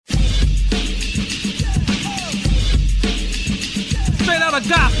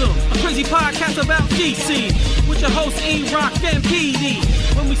Gotham, a crazy podcast about DC. With your host E-Rock and PD.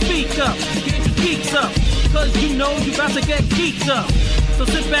 When we speak up, get your geeks up. Cause you know you about to get geeked up. So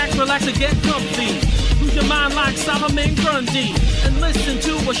sit back, relax, and get comfy. Lose your mind like Solomon Grundy. And listen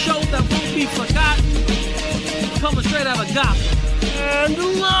to a show that won't be forgotten. Coming straight out of Gotham. And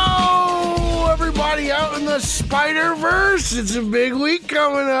hello, everybody out in the Spider-Verse. It's a big week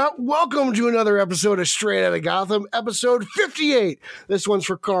coming up. Welcome to another episode of Straight Outta Gotham, episode 58. This one's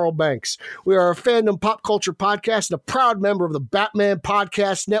for Carl Banks. We are a fandom pop culture podcast and a proud member of the Batman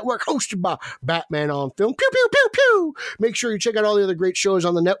Podcast Network, hosted by Batman on Film. Pew, pew, pew, pew. Make sure you check out all the other great shows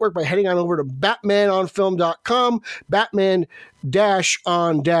on the network by heading on over to batmanonfilm.com,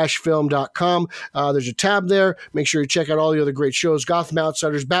 batman-on-film.com. There's a tab there. Make sure you check out all the other great shows: Gotham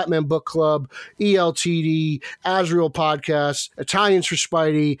Outsiders, Batman Book Club, ELTD, Azrael Podcast, Italians for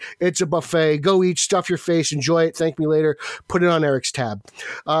Spidey. It's a buffet. Go eat, stuff your face, enjoy it. Thank me later. Put it on Eric's tab.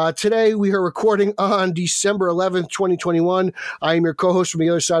 Today we are recording on December 11th, 2021. I am your co-host from the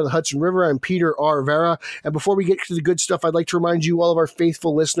other side of the Hudson River. I'm Peter R. Vera. And before we get to the good stuff, I'd like to remind you, all of our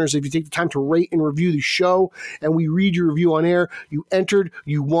faithful listeners, if you take the time to rate and review the show and we read your review on air, you entered,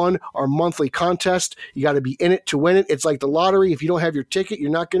 you won our monthly contest. You got to be in it to win it. It's like the lottery. If you don't have your ticket,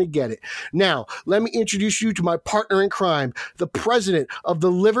 you're not going to get it. Now, let me introduce you to my partner in crime, the president of the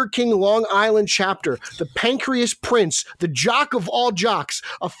Liver King Long Island chapter, the Pancreas Prince, the jock of all jocks,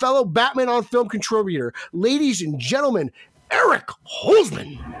 a fellow Batman on Film contributor. Ladies and gentlemen, Eric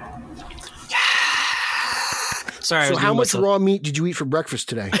Holzman. Sorry. So how much raw meat did you eat for breakfast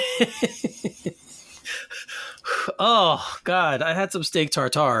today? Oh, God. I had some steak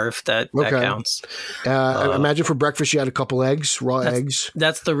tartare, if that counts. I imagine for breakfast you had a couple eggs, eggs.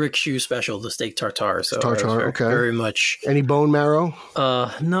 That's the Rick Shoe special, the steak tartare. So okay. Very much. Any bone marrow?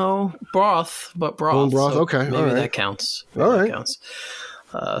 No. Broth, but broth. Bone broth, so okay. Maybe that counts. All right. That counts.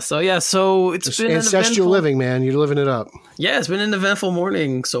 So it's been ancestral living, man. You're living it up. Yeah, it's been an eventful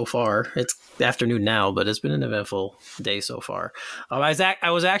morning so far. It's afternoon now, but it's been an eventful day so far.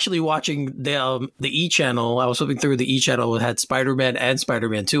 I was actually watching the E channel. I was flipping through the E channel. It had Spider-Man and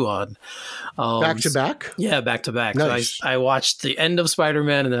Spider-Man 2 on. Back to back? Yeah, back to back. Nice. So I watched the end of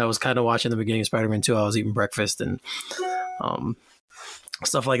Spider-Man, and then I was kind of watching the beginning of Spider-Man 2. I was eating breakfast and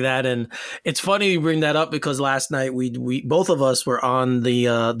stuff like that. And it's funny you bring that up because last night we both of us were on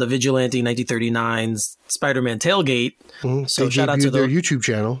the Vigilante 1939's Spider-Man tailgate. Mm-hmm. So they shout out to their YouTube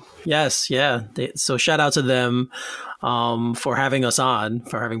channel. Yes, yeah. So shout out to them for having us on,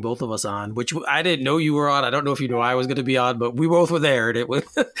 for having both of us on, which I didn't know you were on. I don't know if you knew I was going to be on, but we both were there. And it was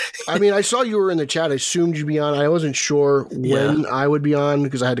I mean, I saw you were in the chat. I assumed you'd be on. I wasn't sure when I would be on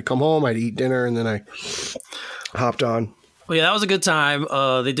because I had to come home. I had to eat dinner, and then I hopped on. Well, yeah, that was a good time.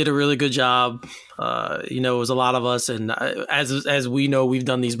 They did a really good job. It was a lot of us. And as we know, we've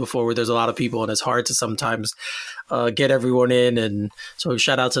done these before where there's a lot of people and it's hard to sometimes get everyone in. And so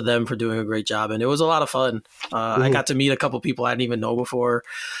shout out to them for doing a great job. And it was a lot of fun. I got to meet a couple people I didn't even know before.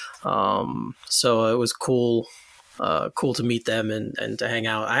 So it was cool to meet them and to hang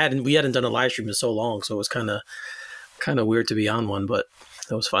out. We hadn't done a live stream in so long, so it was kind of weird to be on one, but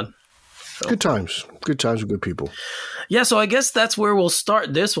it was fun. So. Good times with good people. Yeah, so I guess that's where we'll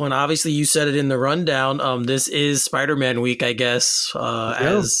start this one. Obviously, you said it in the rundown. This is Spider-Man week, I guess,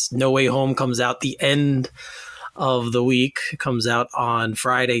 as No Way Home comes out the end of the week. It comes out on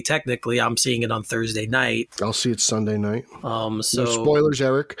Friday, technically. I'm seeing it on Thursday night. I'll see it Sunday night. No spoilers,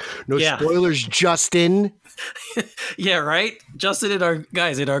 Eric. No spoilers, Justin. Yeah, right? Justin in our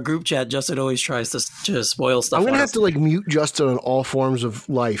group chat, Justin always tries to spoil stuff. I'm going to have to mute Justin on all forms of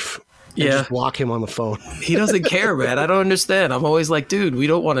life. And just block him on the phone. He doesn't care, man. I don't understand. I'm always like, dude, we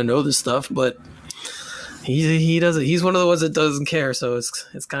don't want to know this stuff, but he doesn't. He's one of the ones that doesn't care, so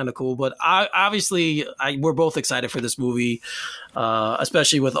it's kind of cool. But we're both excited for this movie,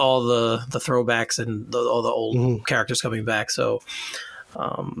 especially with all the throwbacks and all the old characters coming back. So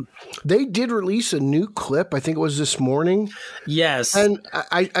they did release a new clip. I think it was this morning. Yes, and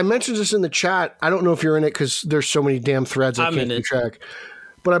I mentioned this in the chat. I don't know if you're in it because there's so many damn threads I can't keep track.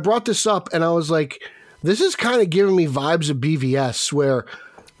 But I brought this up and I was like, this is kind of giving me vibes of BVS where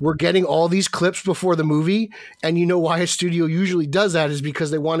we're getting all these clips before the movie. And you know why a studio usually does that is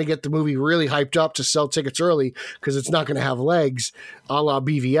because they want to get the movie really hyped up to sell tickets early because it's not going to have legs, a la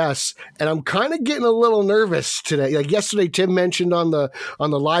BVS. And I'm kind of getting a little nervous today. Like yesterday, Tim mentioned on the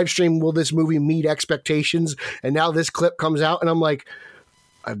live stream, will this movie meet expectations? And now this clip comes out and I'm like,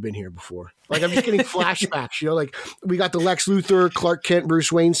 I've been here before. Like, I'm just getting flashbacks, like we got the Lex Luthor, Clark Kent,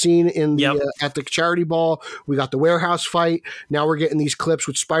 Bruce Wayne scene in the, at the charity ball. We got the warehouse fight. Now we're getting these clips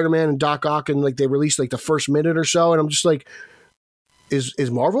with Spider-Man and Doc Ock, and like they released like the first minute or so. And I'm just like,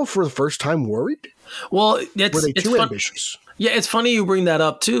 is Marvel for the first time worried? Well, Were they too ambitious? Yeah, it's funny you bring that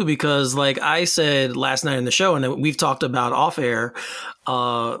up too, because like I said last night in the show, and we've talked about off air,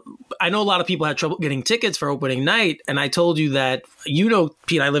 I know a lot of people had trouble getting tickets for opening night, and I told you that,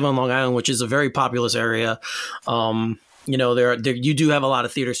 Pete, I live on Long Island, which is a very populous area. There you do have a lot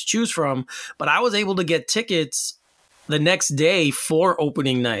of theaters to choose from, but I was able to get tickets the next day for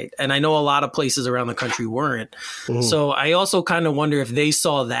opening night. And I know a lot of places around the country weren't. Mm-hmm. So I also kind of wonder if they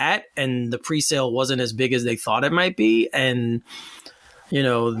saw that and the pre-sale wasn't as big as they thought it might be. And,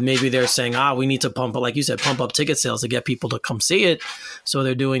 maybe they're saying, we need to pump up ticket sales to get people to come see it. So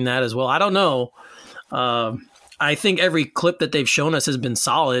they're doing that as well. I don't know. I think every clip that they've shown us has been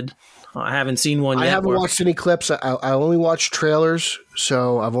solid. I haven't seen one yet. I haven't watched any clips. I only watched trailers,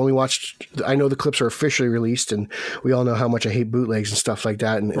 so I know the clips are officially released, and we all know how much I hate bootlegs and stuff like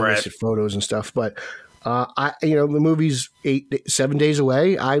that, and illicit photos and stuff. But the movie's 7 days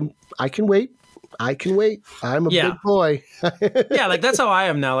away. I can wait. I'm a big boy. Yeah, like that's how I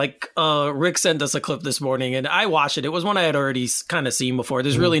am now. Like Rick sent us a clip this morning, and I watched it. It was one I had already kind of seen before.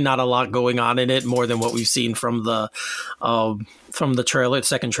 There's really not a lot going on in it, more than what we've seen from the trailer,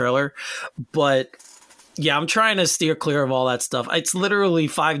 second trailer. But yeah, I'm trying to steer clear of all that stuff. It's literally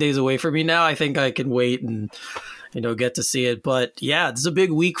 5 days away from me now. I think I can wait and get to see it. But yeah, it's a big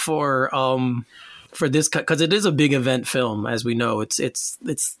week for this, because it is a big event film, as we know. It's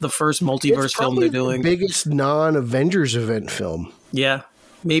the first multiverse film they're doing. The biggest non-Avengers event film. Yeah,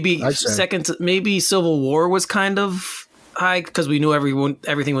 maybe second. Maybe Civil War was kind of high because we knew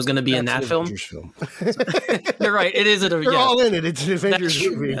everything was going to be in that film. You're right. It is. They're all in it. It's an Avengers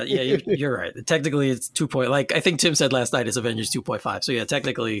movie. Yeah, you're right. Technically, it's 2. I think Tim said last night it's Avengers 2.5. So yeah,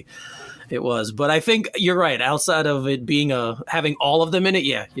 technically. It was, but I think you're right. Outside of it being having all of them in it,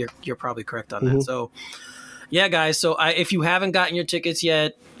 yeah, you're probably correct on that. So, yeah, guys. So if you haven't gotten your tickets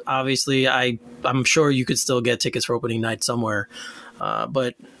yet, obviously I'm sure you could still get tickets for opening night somewhere.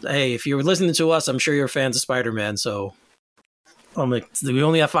 But hey, if you're listening to us, I'm sure you're fans of Spider-Man. So we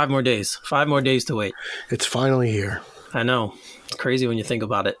only have 5 more days. 5 more days to wait. It's finally here. I know. It's crazy when you think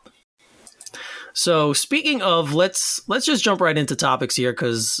about it. So speaking of, let's just jump right into topics here,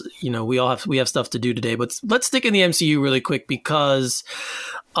 because we have stuff to do today. But let's stick in the MCU really quick, because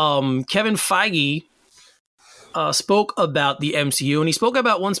Kevin Feige spoke about the MCU, and he spoke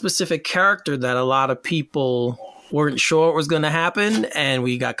about one specific character that a lot of people weren't sure what was going to happen, and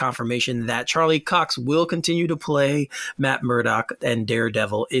we got confirmation that Charlie Cox will continue to play Matt Murdock and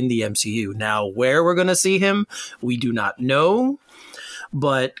Daredevil in the MCU. Now, where we're going to see him, we do not know.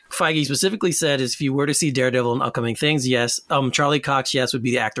 But Feige specifically said is if you were to see Daredevil in upcoming things, yes, Charlie Cox, yes, would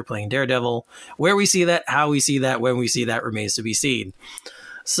be the actor playing Daredevil. Where we see that, how we see that, when we see that remains to be seen.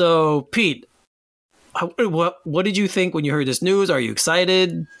 So, Pete, what did you think when you heard this news? Are you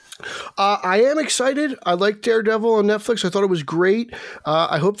excited? I am excited. I like Daredevil on Netflix. I thought it was great.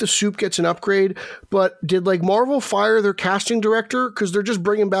 I hope the soup gets an upgrade. But did Marvel fire their casting director? Because they're just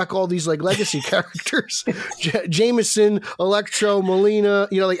bringing back all these legacy characters: Jameson, Electro, Molina.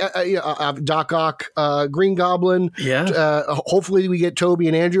 Doc Ock, Green Goblin. Yeah. Hopefully we get Toby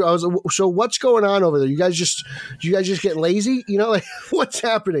and Andrew. So what's going on over there? You guys just getting lazy? What's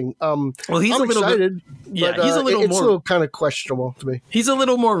happening? Well, he's I'm excited. Yeah, but, he's a little it's a little kind of questionable to me. He's a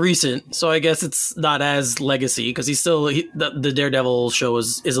little more recent, so I guess it's not as legacy, because the Daredevil show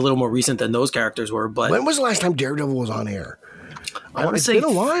is a little more recent than those characters were. But when was the last time Daredevil was on air? It's been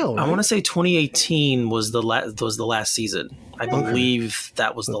a while. Right? I want to say 2018 was the last season. I believe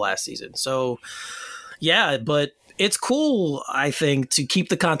that was the last season. So yeah, but it's cool, I think, to keep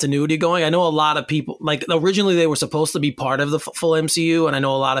the continuity going. I know a lot of people, originally they were supposed to be part of the full MCU, and I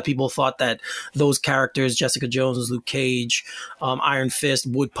know a lot of people thought that those characters, Jessica Jones, Luke Cage, Iron Fist,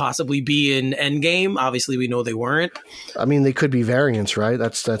 would possibly be in Endgame. Obviously, we know they weren't. I mean, they could be variants, right?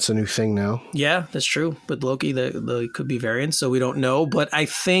 That's a new thing now. Yeah, that's true. But Loki, they could be variants, so we don't know. But I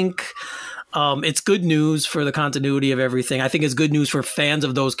think it's good news for the continuity of everything. I think it's good news for fans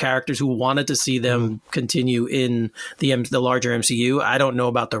of those characters who wanted to see them continue in the larger MCU. I don't know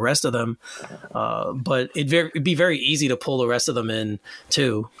about the rest of them, but it'd be very easy to pull the rest of them in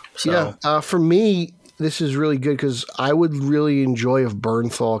too. So. Yeah, for me, this is really good because I would really enjoy if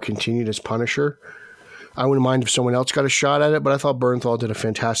Bernthal continued as Punisher. I wouldn't mind if someone else got a shot at it, but I thought Bernthal did a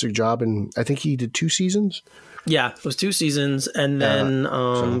fantastic job, and I think he did 2 seasons. Yeah, it was 2 seasons, and then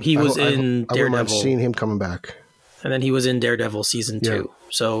he was in Daredevil. I wouldn't mind seeing him coming back. And then he was in Daredevil season 2. Yeah.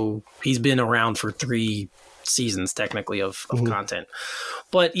 So he's been around for 3 seasons, technically, of content.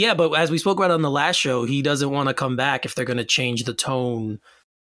 But as we spoke about on the last show, he doesn't want to come back if they're going to change the tone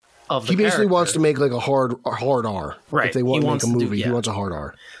of the He basically character. wants to make like a hard R. Right. If they want He to make wants a to do- movie, yeah. he wants a hard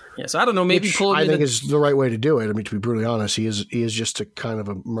R. Yeah, so I don't know. Maybe Which pull him I in think the- is the right way to do it. I mean, to be brutally honest, he is just a kind of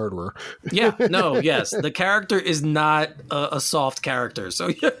a murderer. Yeah, no, yes. The character is not a soft character.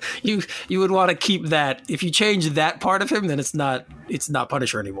 So you would want to keep that. If you change that part of him, then it's not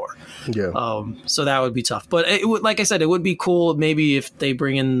Punisher anymore. Yeah. So that would be tough. But it would, like I said, it would be cool maybe if they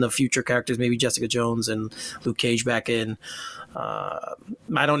bring in the future characters, maybe Jessica Jones and Luke Cage back in.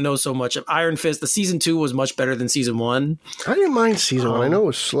 I don't know so much of Iron Fist. The season 2 was much better than season 1, I didn't mind season 1. I know it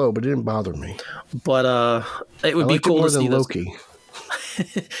was slow, but it didn't bother me. but it would I be liked it cool more to than see those. Loki.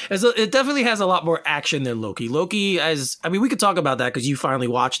 It definitely has a lot more action than Loki. Loki, we could talk about that because you finally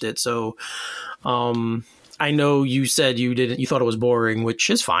watched it. So, I know you said you thought it was boring, which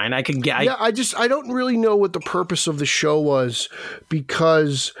is fine. I don't really know what the purpose of the show was,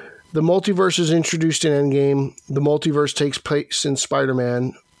 because the multiverse is introduced in Endgame. The multiverse takes place in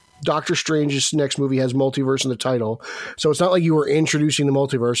Spider-Man. Doctor Strange's next movie has multiverse in the title. So it's not like you were introducing the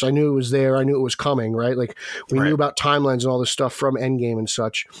multiverse. I knew it was there. I knew it was coming, right? Like we knew about timelines and all this stuff from Endgame and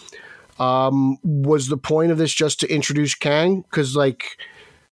such. Was the point of this just to introduce Kang? Because why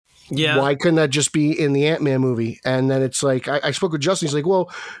couldn't that just be in the Ant-Man movie? And then it's like, I spoke with Justin. He's like,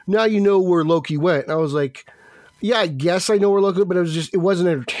 well, now you know where Loki went. And I was like, yeah, I guess I know where Loki went, but it wasn't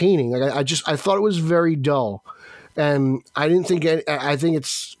entertaining. Like I thought it was very dull. And I didn't think, I think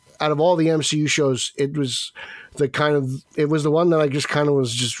it's, out of all the MCU shows, it was the one that I just kind of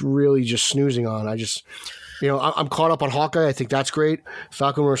was just really just snoozing on. I'm caught up on Hawkeye. I think that's great.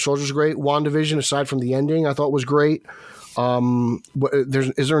 Falcon Winter Soldier is great. WandaVision, aside from the ending, I thought was great.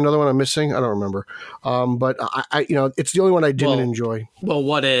 Is there another one I'm missing? I don't remember. But I it's the only one I didn't enjoy. Well,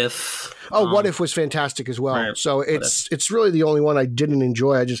 What If? What If was fantastic as well. Right. So it's really the only one I didn't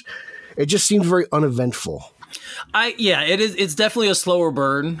enjoy. It just seemed very uneventful. It is. It's definitely a slower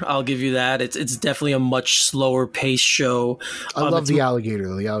burn. I'll give you that. It's definitely a much slower paced show. I love the alligator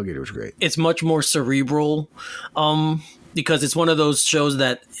though. The alligator was great. It's much more cerebral, because it's one of those shows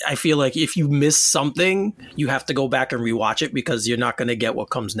that I feel like if you miss something, you have to go back and rewatch it because you're not going to get what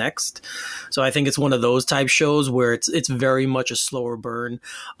comes next. So I think it's one of those type shows where it's very much a slower burn.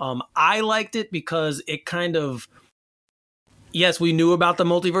 I liked it because it kind of. Yes, we knew about the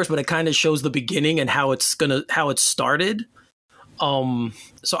multiverse, but it kind of shows the beginning and how it started.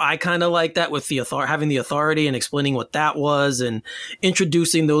 So I kind of like that with having the authority and explaining what that was and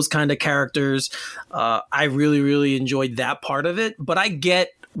introducing those kind of characters. I really, really enjoyed that part of it, but I get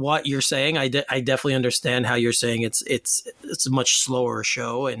what you're saying. I definitely understand how you're saying it's a much slower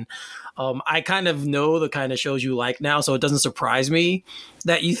show. And, I kind of know the kind of shows you like now, so it doesn't surprise me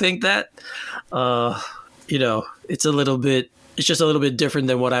that you think that, it's just a little bit different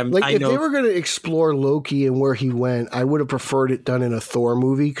than what I'm. If they were going to explore Loki and where he went, I would have preferred it done in a Thor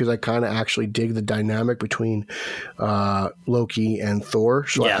movie because I kind of actually dig the dynamic between Loki and Thor.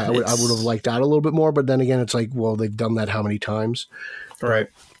 So I would have liked that a little bit more. But then again, it's like, well, they've done that how many times? Right.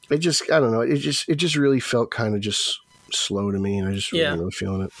 I don't know. It just really felt kind of just slow to me, and I just really wasn't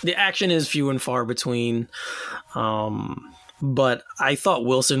feeling it. The action is few and far between. But I thought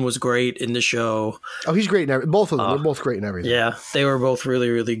Wilson was great in the show. Oh, he's great in both of them. They're both great in everything. Yeah, they were both really,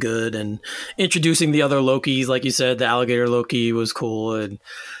 really good. And introducing the other Lokis, like you said, the alligator Loki was cool. And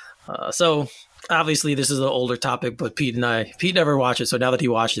so obviously this is an older topic, but Pete never watched it. So now that he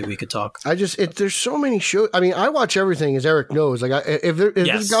watched it, we could talk. There's so many shows. I mean, I watch everything, as Eric knows. Like if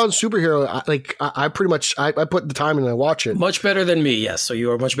it's gone superhero, I pretty much, I put the time in and I watch it. Much better than me. Yes. So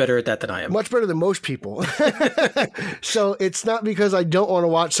you are much better at that than I am. Much better than most people. So it's not because I don't want to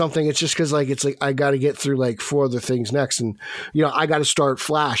watch something. It's just because I got to get through 4 other things next. And, I got to start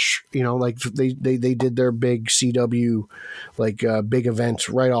Flash, they did their big CW, big event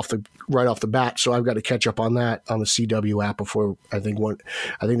right off the bat. So I've got to catch up on that on the CW app before I think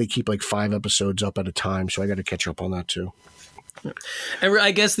they keep 5 episodes up at a time. So I got to catch up on that too. And I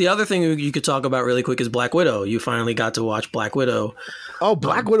guess the other thing you could talk about really quick is Black Widow. You finally got to watch Black Widow. Oh,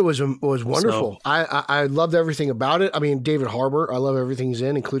 Black Widow was wonderful. So, I loved everything about it. I mean, David Harbour, I love everything he's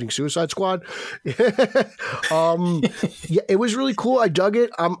in, including Suicide Squad. It was really cool. I dug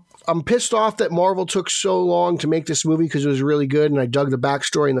it. I'm pissed off that Marvel took so long to make this movie because it was really good, and I dug the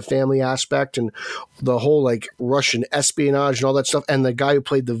backstory and the family aspect and the whole Russian espionage and all that stuff. And the guy who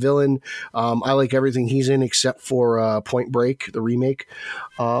played the villain, I like everything he's in except for Point Break, the remake.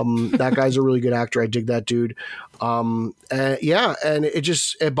 That guy's a really good actor. I dig that dude. And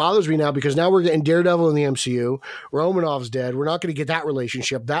it bothers me now because now we're getting Daredevil in the MCU. Romanoff's dead. We're not going to get that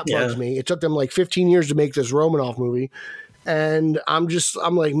relationship. That bugs me. It took them 15 years to make this Romanoff movie. And I'm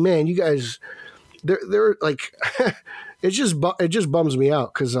like, man, you guys, they're it just bums me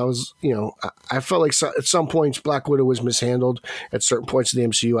out because I was, I felt like at some points Black Widow was mishandled at certain points of the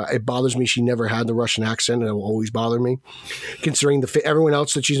MCU. It bothers me she never had the Russian accent, and it will always bother me. Considering everyone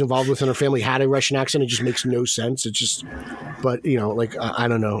else that she's involved with in her family had a Russian accent, it just makes no sense. It just, but I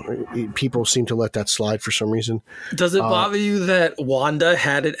don't know. People seem to let that slide for some reason. Does it bother you that Wanda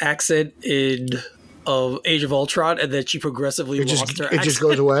had an accent in Age of Ultron, and then she progressively lost her accent? It just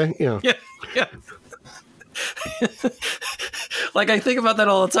goes away. Yeah. Like, I think about that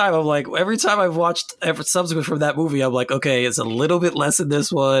all the time. I'm like, every time I've watched subsequent from that movie, I'm like, okay, it's a little bit less in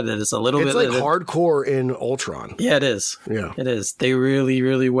this one, and it's a little bit. It's like hardcore in Ultron. Yeah, it is. Yeah, it is. They really,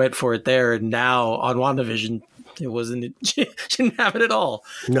 really went for it there, and now on WandaVision, it wasn't. She didn't have it at all.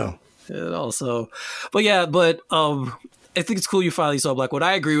 No, at all. So, but I think it's cool you finally saw Black Widow.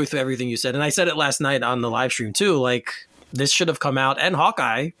 I agree with everything you said, and I said it last night on the live stream too. Like, this should have come out, and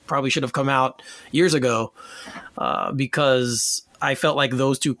Hawkeye probably should have come out years ago, because I felt like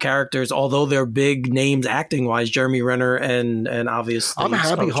those two characters, although they're big names acting wise, Jeremy Renner and obviously I'm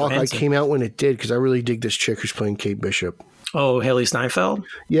happy Hawkeye came out when it did because I really dig this chick who's playing Kate Bishop. Oh, Haley Steinfeld.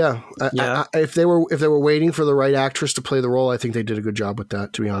 Yeah. If they were waiting for the right actress to play the role, I think they did a good job with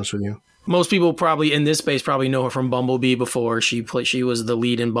that. To be honest with you. Most people probably in this space probably know her from Bumblebee before. She was the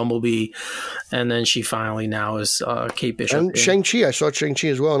lead in Bumblebee, and then she finally now is Kate Bishop. And Shang-Chi, I saw Shang-Chi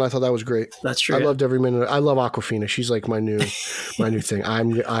as well, and I thought that was great. That's true. I loved every minute. I love Awkwafina. She's like my new thing.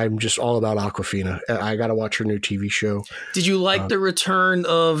 I'm just all about Awkwafina. I got to watch her new TV show. Did you like the return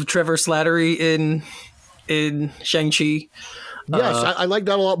of Trevor Slattery in Shang-Chi? Yes, I like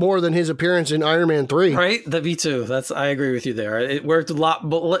that a lot more than his appearance in Iron Man 3. Right? Me too. I agree with you there. It worked a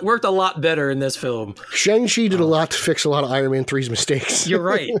lot better in this film. Shang-Chi did a lot to fix a lot of Iron Man 3's mistakes. You're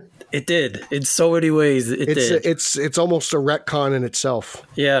right. It did. In so many ways, it did. It's almost a retcon in itself.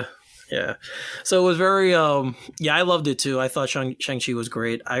 Yeah. Yeah. So it was very, I loved it too. I thought Shang-Chi was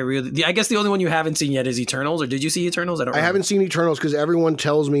great. I guess the only one you haven't seen yet is Eternals, or did you see Eternals? I haven't seen Eternals because everyone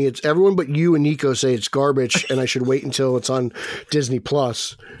tells me everyone but you and Nico say it's garbage and I should wait until it's on Disney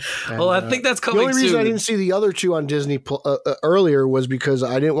Plus. Well, I think that's coming soon. The only reason I didn't see the other two on Disney earlier was because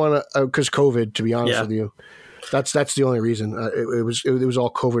I didn't want to, because COVID, to be honest with you. That's the only reason. It was all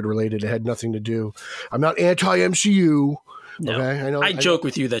COVID related. It had nothing to do. I'm not anti-MCU. No. Okay, I joke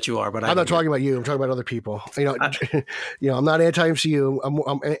with you that you are, but I'm not talking about you. I'm talking about other people. I'm not anti-MCU.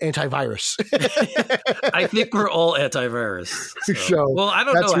 I'm anti-virus. I think we're all anti-virus. So well, I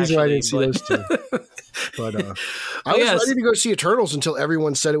don't know. That's the reason actually, I didn't see those two. But I was ready to go see Eternals until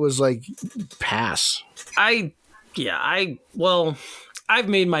everyone said it was like pass. I've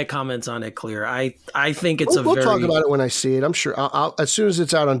made my comments on it clear. I think it's we'll talk about it when I see it. I'm sure. I'll as soon as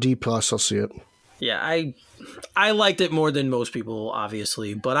it's out on D+, I'll see it. Yeah, I liked it more than most people,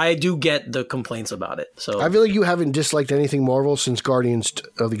 obviously, but I do get the complaints about it. So I feel like you haven't disliked anything Marvel since Guardians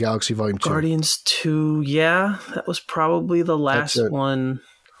of the Galaxy Volume 2. Guardians 2, yeah, that was probably the last one.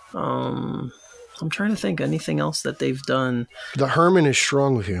 I'm trying to think anything else that they've done. The Herman is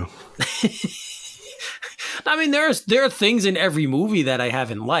strong with you. I mean, there are things in every movie that I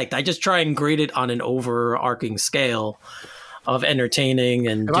haven't liked. I just try and grade it on an overarching scale of entertaining,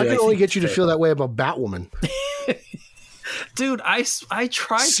 and I can only get you to feel that way about Batwoman. Dude, I tried to watch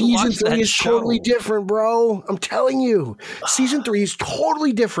that show. Season 3 is totally different, bro. I'm telling you. Season 3 is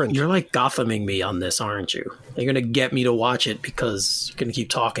totally different. You're like Gothaming me on this, aren't you? You're going to get me to watch it because you're going to keep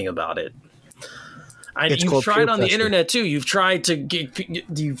talking about it. You've tried on the internet too. You've tried to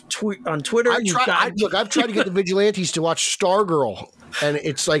tweet on Twitter. I've tried to get the vigilantes to watch Stargirl, and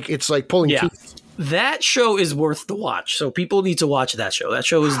it's like pulling teeth. That show is worth the watch. So people need to watch that show. That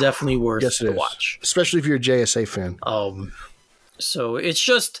show is definitely worth the watch, especially if you're a JSA fan. So it's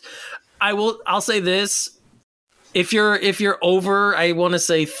just, I'll say this: if you're over, I want to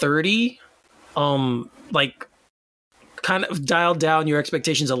say 30, kind of dial down your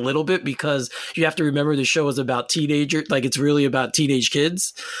expectations a little bit, because you have to remember the show is about teenagers. Like, it's really about teenage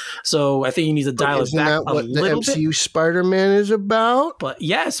kids. So I think you need to dial it back a little bit. Isn't that what the MCU Spider-Man is about? But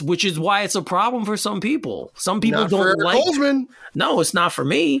yes, which is why it's a problem for some people. Some people don't like Eric Holzman. No, it's not for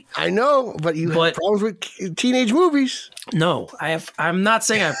me. I know, but you have problems with teenage movies. No, I'm not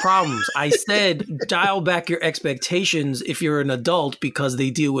saying I have problems. I said dial back your expectations if you're an adult, because they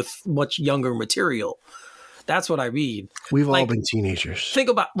deal with much younger material. That's what I mean. We've all been teenagers. Think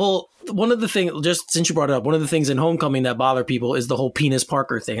about, one of the things, just since you brought it up, one of the things in Homecoming that bother people is the whole penis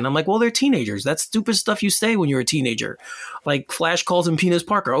Parker thing. And I'm like, well, they're teenagers. That's stupid stuff you say when you're a teenager. Like Flash calls him penis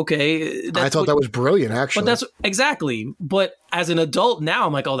Parker. Okay. I thought that was brilliant, actually. But that's exactly. But as an adult now,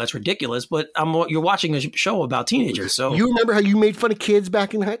 I'm like, oh, that's ridiculous. But you're watching a show about teenagers. So you remember how you made fun of kids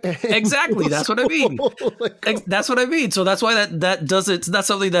back in exactly. That's what I mean. That's what I mean. So that's why that doesn't. That's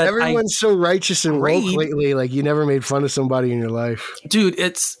something that everyone's so righteous and woke lately. Like you never made fun of somebody in your life, dude.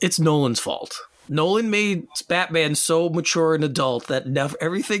 It's Nolan's fault. Nolan made Batman so mature and adult that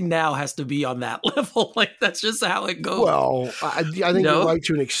everything now has to be on that level. Like that's just how it goes. Well, I think you're right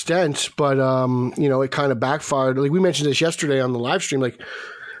to an extent, but it kind of backfired. Like we mentioned this yesterday on the live stream. Like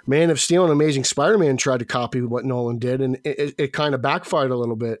Man of Steel and Amazing Spider-Man tried to copy what Nolan did, and it kind of backfired a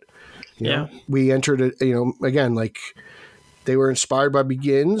little bit. You know? We entered it. Again, like they were inspired by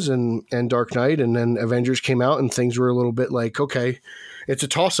Begins and Dark Knight, and then Avengers came out, and things were a little bit like, okay, it's a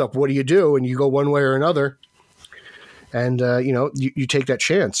toss-up. What do? And you go one way or another, and you take that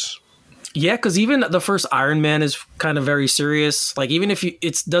chance. Yeah, because even the first Iron Man is kind of very serious. Like even if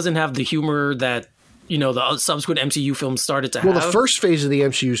it doesn't have the humor that the subsequent MCU films started to have. Well, the first phase of the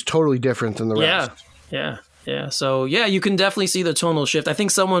MCU is totally different than the rest. Yeah. So yeah, you can definitely see the tonal shift. I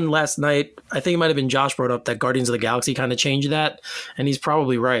think someone last night, I think it might have been Josh, brought up that Guardians of the Galaxy kind of changed that, and he's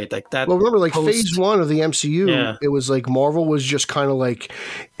probably right. Like that. Well, remember, like phase 1 of the MCU, it was like Marvel was just kind of like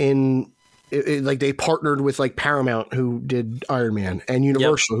like they partnered with like Paramount, who did Iron Man, and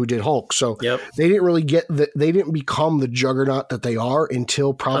Universal, who did Hulk. So they didn't really they didn't become the juggernaut that they are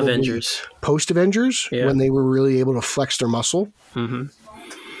until probably post Avengers, when they were really able to flex their muscle. Mm-hmm.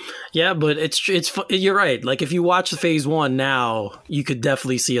 Yeah, but it's you're right. Like if you watch phase 1 now, you could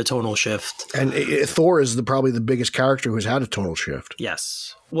definitely see a tonal shift. And Thor is probably the biggest character who's had a tonal shift.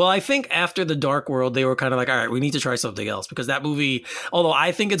 Yes. Well, I think after The Dark World, they were kind of like, all right, we need to try something else, because that movie, although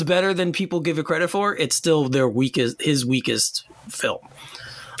I think it's better than people give it credit for, it's still his weakest film.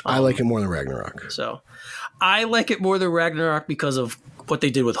 I like it more than Ragnarok. So I like it more than Ragnarok because of what they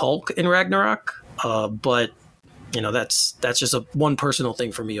did with Hulk in Ragnarok. But that's just one personal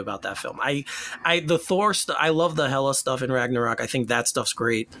thing for me about that film. The Thor stuff, I love the Hela stuff in Ragnarok. I think that stuff's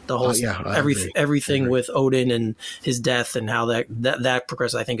great. The whole everything with Odin and his death and how that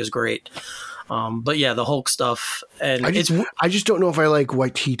progresses, I think is great. But yeah, the Hulk stuff, and I just don't know if I like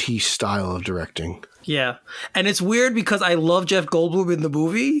Waititi's style of directing. Yeah, and it's weird because I love Jeff Goldblum in the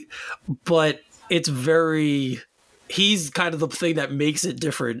movie, but he's kind of the thing that makes it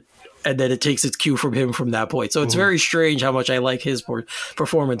different. And then it takes its cue from him from that point. So it's very strange how much I like his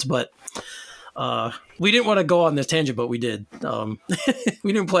performance. But we didn't want to go on this tangent, but we did.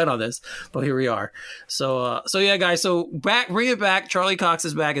 We didn't plan on this, but here we are. So yeah, guys. So bring it back. Charlie Cox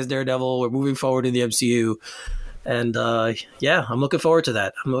is back as Daredevil. We're moving forward in the MCU. And I'm looking forward to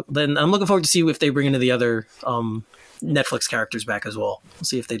that. I'm looking forward to see if they bring into the other Netflix characters back as well. We'll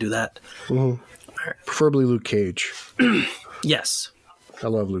see if they do that. Mm-hmm. Right. Preferably Luke Cage. Yes. I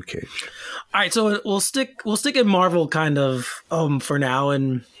love Luke Cage. All right, so we'll stick in Marvel kind of for now,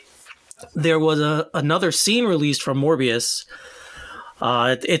 and there was another scene released from Morbius.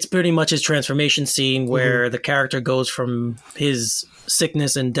 It's pretty much his transformation scene where the character goes from his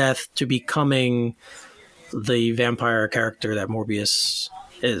sickness and death to becoming the vampire character that Morbius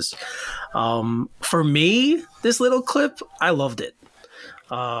is. For me, this little clip, I loved it.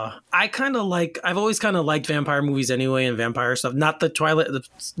 I've always kind of liked vampire movies anyway, and vampire stuff. Not Twilight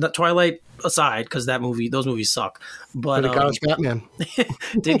aside, because those movies suck. But it got us Batman.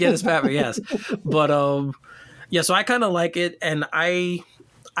 Did get us Batman, yes. But so I kind of like it, and I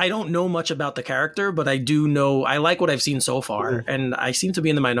don't know much about the character, but I do know I like what I've seen so far, and I seem to be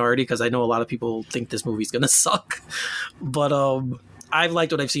in the minority because I know a lot of people think this movie's gonna suck. But I've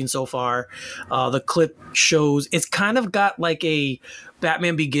liked what I've seen so far. The clip shows it's kind of got like a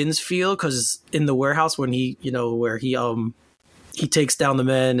Batman Begins feel, because in the warehouse when he takes down the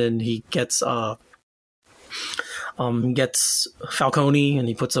men and he gets Falcone and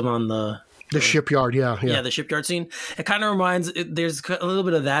he puts him on the shipyard. Yeah, the shipyard scene. It kind of there's a little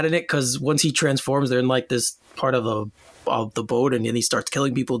bit of that in it, because once he transforms, they're in like this part of the boat, and then he starts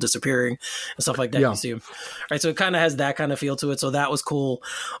killing people, disappearing and stuff like that. You see him, right? So it kind of has that kind of feel to it. So that was cool.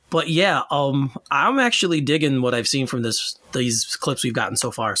 But yeah, I'm actually digging what I've seen from these clips we've gotten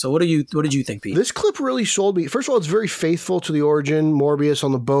so far. So what did you think, Pete? This clip really sold me. First of all, it's very faithful to the origin. Morbius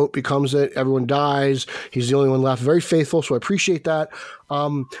on the boat becomes it. Everyone dies. He's the only one left. Very faithful. So I appreciate that.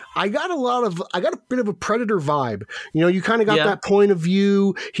 I got a bit of a Predator vibe. You kind of got that point of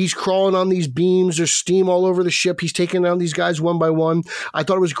view. He's crawling on these beams. There's steam all over the ship. He's taking down these guys one by one. I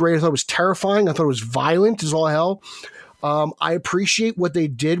thought it was great. I thought it was terrifying. I thought it was violent as all hell. I appreciate what they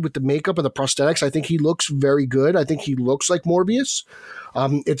did with the makeup and the prosthetics. I think he looks very good. I think he looks like Morbius.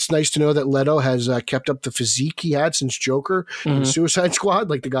 It's nice to know that Leto has kept up the physique he had since Joker in Suicide Squad.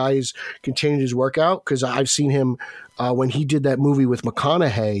 Like, the guy has continued his workout, because I've seen him when he did that movie with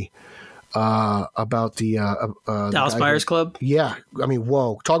McConaughey about the Dallas Buyers Club. Yeah, I mean,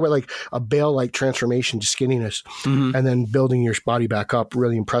 whoa! Talk about like a Bale-like transformation to skinniness, and then building your body back up.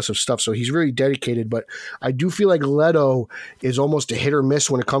 Really impressive stuff. So he's really dedicated. But I do feel like Leto is almost a hit or miss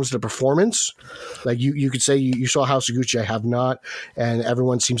when it comes to performance. Like, you could say you saw House of Gucci. I have not, and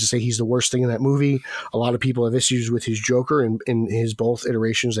everyone seems to say he's the worst thing in that movie. A lot of people have issues with his Joker in his both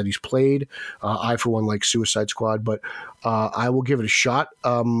iterations that he's played. I, for one, like Suicide Squad, but I will give it a shot.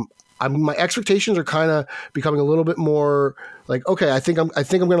 My expectations are kind of becoming a little bit more like, okay, I think I'm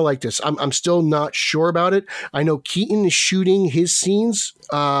going to like this. I'm still not sure about it. I know Keaton is shooting his scenes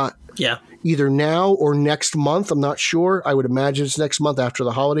either now or next month. I'm not sure. I would imagine it's next month after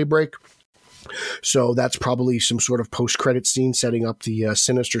the holiday break. So that's probably some sort of post-credit scene setting up the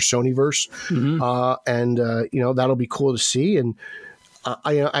Sinister Sonyverse. And that'll be cool to see. And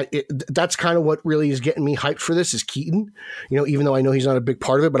that's kind of what really is getting me hyped for this is Keaton, even though I know he's not a big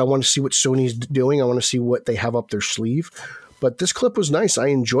part of it, but I want to see what Sony's doing. I want to see what they have up their sleeve. But this clip was nice. I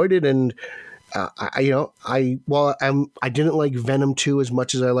enjoyed it. And I didn't like Venom 2 as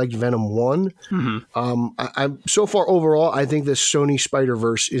much as I liked Venom 1. I so far overall, I think this Sony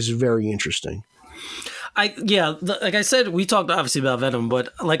Spider-Verse is very interesting. Like I said, we talked obviously about Venom, but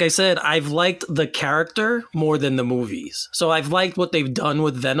like I said, I've liked the character more than the movies. So I've liked what they've done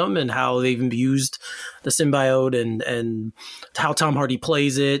with Venom and how they've used the symbiote and how Tom Hardy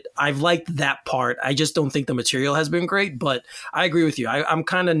plays it. I've liked that part. I just don't think the material has been great, but I agree with you. I'm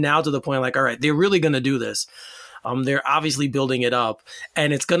kind of now to the point like, all right, they're really going to do this. They're obviously building it up,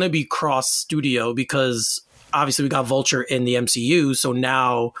 and it's going to be cross studio because obviously we got Vulture in the MCU, so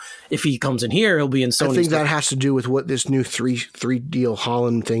now if he comes in here, he'll be in Sony. I think that has to do with what this new three deal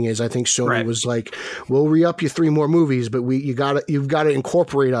Holland thing is. I think Sony was like, "We'll re-up you 3 more movies, but you've got to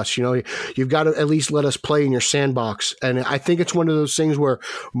incorporate us. You've got to at least let us play in your sandbox." And I think it's one of those things where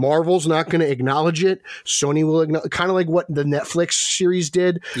Marvel's not going to acknowledge it. Sony will acknowledge, kind of like what the Netflix series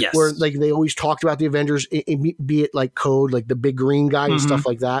did, where like they always talked about the Avengers, be it like Code, like the big green guy and stuff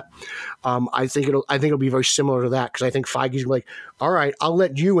like that. I think it'll be very similar to that, because I think Feige's like, all right, I'll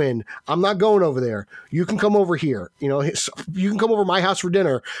let you in. I'm not going over there. You can come over here. You can come over my house for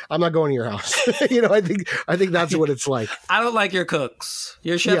dinner. I'm not going to your house. I think that's what it's like. I don't like your cooks.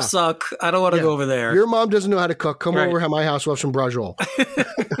 Your chefs suck. I don't want to go over there. Your mom doesn't know how to cook. Come over at my house. We'll have some brajol.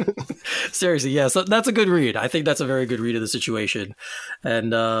 Seriously, yeah. So that's a good read. I think that's a very good read of the situation.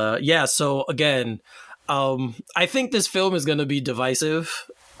 And so again, I think this film is going to be divisive.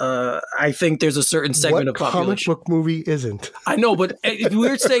 I think there's a certain segment of population. Comic book movie isn't? I know, but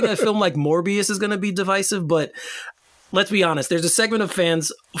we're saying a film like Morbius is going to be divisive, but let's be honest. There's a segment of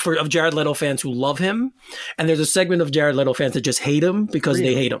fans of Jared Leto fans who love him, and there's a segment of Jared Leto fans that just hate him because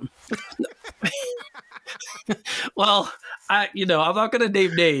they hate him. Well, I'm not going to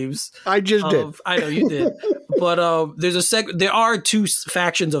name names. I just did. I know you did. But there are 2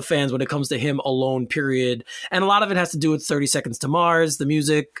 factions of fans when it comes to him alone, period. And a lot of it has to do with 30 Seconds to Mars, the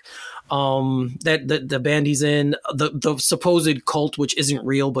music, that the band he's in, the supposed cult, which isn't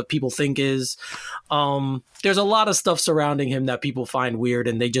real, but people think is. There's a lot of stuff surrounding him that people find weird,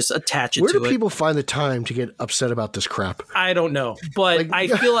 and they just attach it to it. Where do people find the time to get upset about this crap? I don't know, but I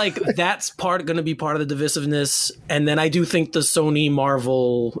feel like that's going to be part of the divisiveness. And then I do think the Sony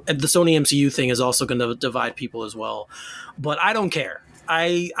Marvel and the Sony MCU thing is also going to divide people as well. But I don't care.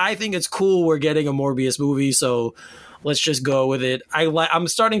 I think it's cool we're getting a Morbius movie, so let's just go with it. I'm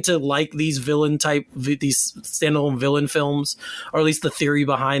starting to like these these standalone villain films, or at least the theory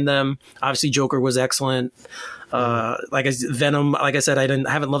behind them. Obviously, Joker was excellent. Venom, like I said, I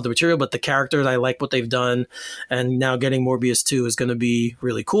haven't loved the material, but the characters, I like what they've done. And now getting Morbius 2 is going to be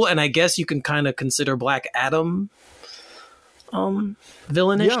really cool. And I guess you can kind of consider Black Adam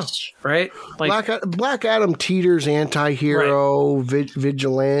villainish, right? Like Black Adam teeters anti-hero,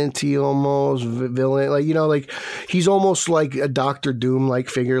 vigilante almost, villain. He's almost like a Doctor Doom like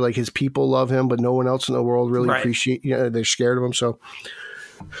figure. Like, his people love him, but no one else in the world really appreciate. They're scared of him. So.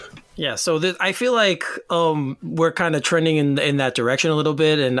 Yeah, so I feel like we're kind of trending in that direction a little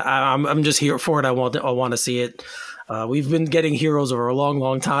bit, and I'm just here for it. I want to see it. We've been getting heroes over a long,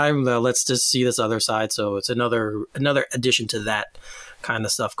 long time. Let's just see this other side. So it's another addition to that kind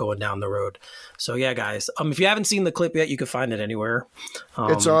of stuff going down the road. So yeah, guys, if you haven't seen the clip yet, you can find it anywhere.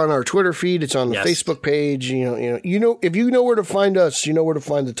 It's on our Twitter feed. It's on the Facebook page. If you know where to find us, you know where to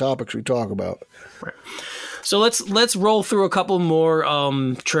find the topics we talk about. Right. So let's roll through a couple more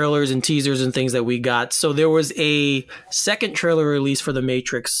trailers and teasers and things that we got. So there was a second trailer release for The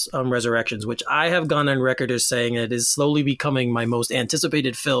Matrix Resurrections, which I have gone on record as saying it is slowly becoming my most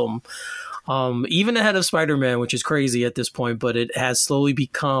anticipated film, even ahead of Spider-Man, which is crazy at this point, but it has slowly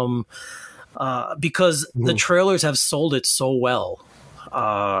become because the trailers have sold it so well.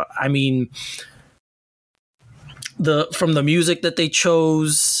 I mean, from the music that they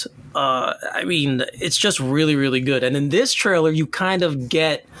chose, I mean, it's just really, really good. And in this trailer, you kind of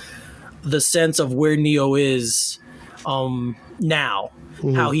get the sense of where Neo is now,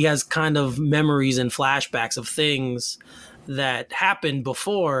 how he has kind of memories and flashbacks of things that happened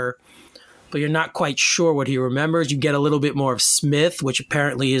before, but you're not quite sure what he remembers. You get a little bit more of Smith, which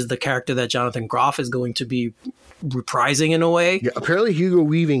apparently is the character that Jonathan Groff is going to be reprising in a way. Yeah, apparently Hugo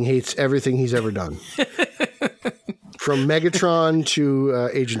Weaving hates everything he's ever done. From Megatron to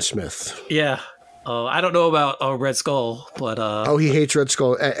Agent Smith. Yeah. I don't know about Red Skull, but... he hates Red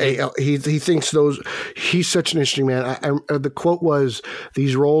Skull. He thinks he's such an interesting man. The quote was,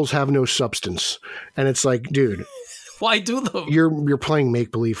 "These roles have no substance." And it's like, dude... Why do them? You're playing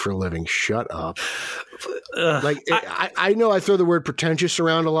make-believe for a living. Shut up. I know I throw the word pretentious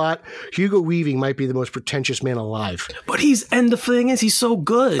around a lot. Hugo Weaving might be the most pretentious man alive. But the thing is, he's so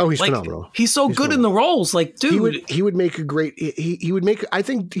good. Oh, he's phenomenal. He's so good in the roles. Like, dude. He would make a great, I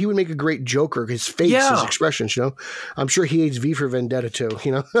think he would make a great Joker. His face, his expressions, you know. I'm sure he hates V for Vendetta too,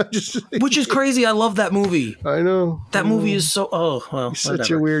 you know. Which is crazy. I love that movie. I know. That movie is so, he's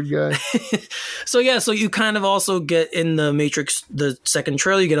such a weird guy. So you kind of also get in the Matrix, the second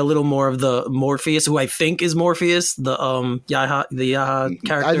trailer, you get a little more of the Morpheus, who I think is Morpheus, the Yahya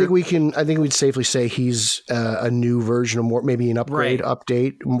character. I think we'd safely say he's a new version of maybe an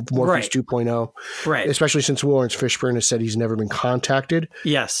update, Morpheus 2.0. Right. Especially since Lawrence Fishburne has said he's never been contacted.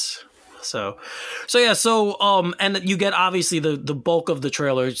 Yes. So and you get obviously the bulk of the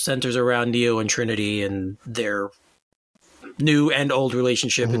trailer centers around Neo and Trinity and their new and old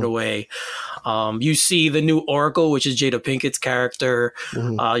relationship in a way. You see the new Oracle, which is Jada Pinkett's character.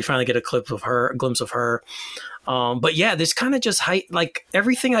 You finally get a glimpse of her. But yeah, this kind of just like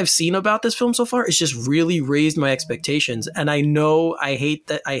everything I've seen about this film so far, it's just really raised my expectations. And I know I hate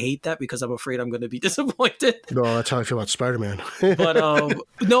that because I'm afraid I'm going to be disappointed. No, that's how I feel about Spider-Man. But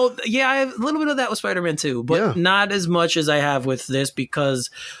no, yeah, I have a little bit of that with Spider-Man too, but not as much as I have with this because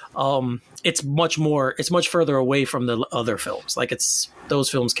it's much further away from the other films. Like those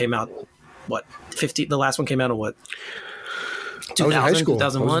films came out, the last one came out in what? 2000, I was in high school.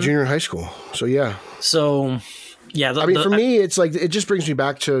 2001? I was a junior in high school. So yeah. So yeah. For me, it's like, it just brings me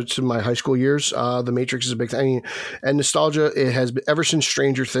back to my high school years. The Matrix is a big thing. And nostalgia, it has been, ever since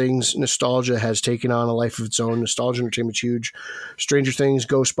Stranger Things, nostalgia has taken on a life of its own. Nostalgia entertainment's huge. Stranger Things,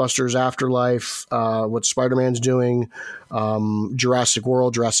 Ghostbusters, Afterlife, what Spider-Man's doing, Jurassic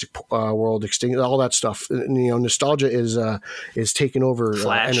World Extinct, all that stuff. And, you know, nostalgia is taking over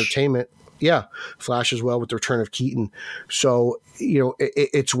entertainment. Yeah, Flash as well with the return of Keaton. So, you know,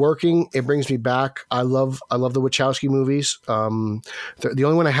 it's working. It brings me back. I love the Wachowski movies. The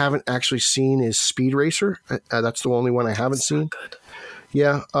only one I haven't actually seen is Speed Racer. That's the only one I haven't seen. Good.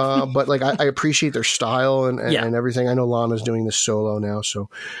 Yeah, but like I appreciate their style and everything. I know Lana's doing this solo now, so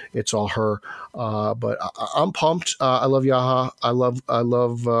it's all her. But I'm pumped. I love Yahya. I love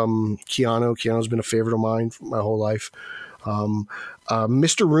Keanu. Keanu's been a favorite of mine for my whole life.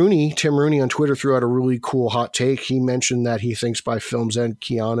 Mr. Rooney, Tim Rooney on Twitter threw out a really cool hot take. He mentioned that he thinks by film's end,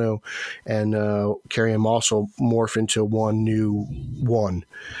 Keanu and Carrie-Anne Moss will morph into one new one.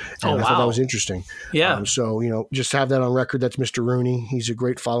 And I thought that was interesting. Yeah. So, you know, just have that on record. That's Mr. Rooney. He's a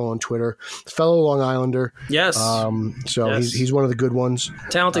great follow on Twitter. Fellow Long Islander. Yes. He's one of the good ones.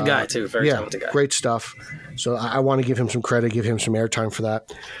 Talented guy, too. Very talented guy. Great stuff. So I want to give him some credit, give him some airtime for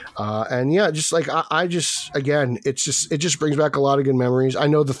that. And yeah, just like it just brings back a lot of good memories. I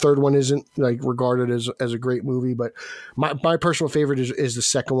know the third one isn't like regarded as a great movie, but my personal favorite is the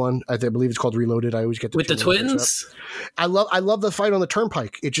second one. I believe it's called Reloaded. I always get with the twins. I love the fight on the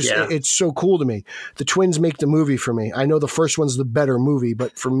turnpike. It's so cool to me. The twins make the movie for me. I know the first one's the better movie,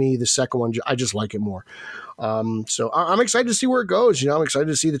 but for me, the second one, I just like it more. So I'm excited to see where it goes. You know, I'm excited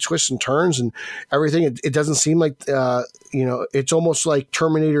to see the twists and turns and everything. It doesn't seem like, it's almost like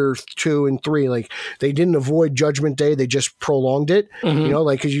Terminator 2 and 3. Like they didn't avoid Judgment Day. They just prolonged it, you know,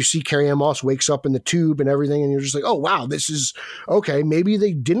 like, cause you see Carrie-Anne Moss wakes up in the tube and everything. And you're just like, oh, wow, this is okay. Maybe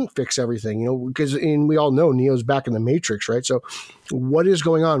they didn't fix everything, you know, because we all know Neo's back in the Matrix. Right. So what is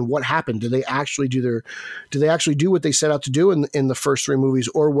going on? What happened? Did they actually do what they set out to do in the first 3 movies,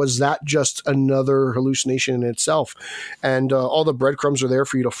 or was that just another hallucination in itself? And all the breadcrumbs are there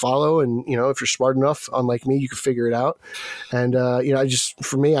for you to follow. And, you know, if you're smart enough, unlike me, you can figure it out. And, you know,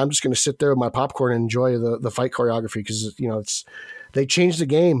 for me, I'm just going to sit there with my popcorn and enjoy the fight choreography, because, you know, they changed the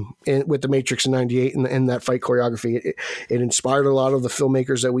game with The Matrix in '98 and that fight choreography. It inspired a lot of the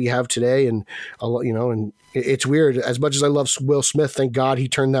filmmakers that we have today. And, you know, and it's weird. As much as I love Will Smith, thank God he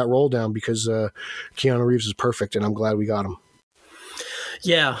turned that role down, because Keanu Reeves is perfect, and I'm glad we got him.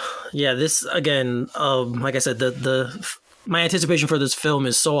 Yeah. This, again, like I said, my anticipation for this film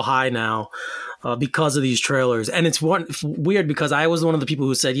is so high now. Because of these trailers. And it's weird, because I was one of the people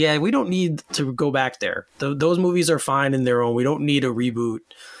who said, yeah, we don't need to go back there. Those movies are fine in their own. We don't need a reboot.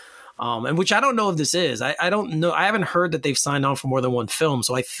 And which I don't know if this is. I don't know. I haven't heard that they've signed on for more than one film.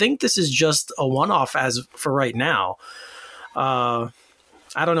 So I think this is just a one-off as for right now.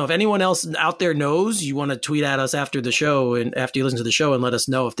 I don't know if anyone else out there knows. You want to tweet at us after the show and after you listen to the show and let us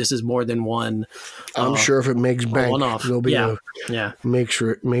know if this is more than one. I'm sure if it makes bank, there'll be a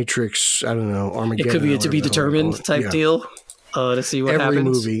Matrix, I don't know, Armageddon. It could be a to be determined type deal to see what happens. Every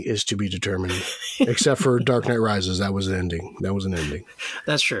movie is to be determined, except for Dark Knight Rises. That was an ending.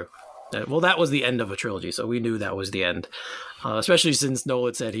 That's true. Well, that was the end of a trilogy, so we knew that was the end. Especially since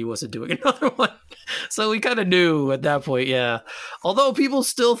Nolan said he wasn't doing another one. So we kind of knew at that point, yeah. Although people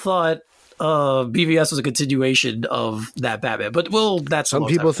still thought BVS was a continuation of that Batman. But that's some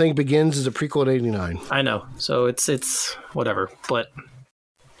people think Begins is a prequel to 89. I know. So it's whatever. But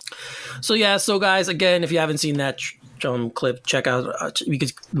so yeah, so guys, again, if you haven't seen that clip, check out, we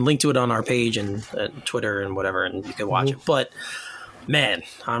could link to it on our page and Twitter and whatever, and you can watch it. But man,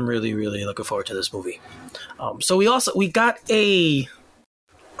 I'm really, really looking forward to this movie. So we got a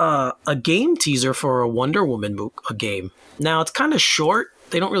game teaser for a Wonder Woman a game. Now it's kind of short.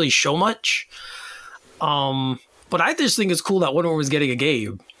 They don't really show much. But I just think it's cool that Wonder Woman's getting a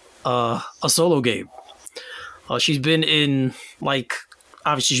game, a solo game. She's been in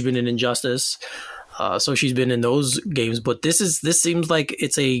obviously she's been in Injustice. So she's been in those games, but this seems like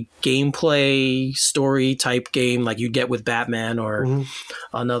it's a gameplay story type game like you'd get with Batman or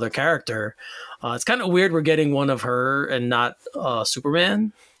another character. It's kind of weird we're getting one of her and not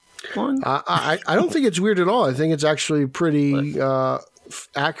Superman one. I don't think it's weird at all. I think it's actually pretty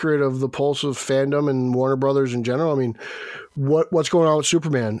accurate of the pulse of fandom and Warner Brothers in general. I mean, what's going on with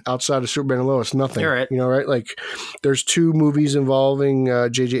Superman outside of Superman and Lois? Nothing. Right. You know, right? Like, there's 2 movies involving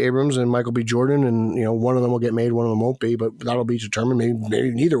J.J. Abrams and Michael B. Jordan, and you know, one of them will get made, one of them won't be, but that'll be determined.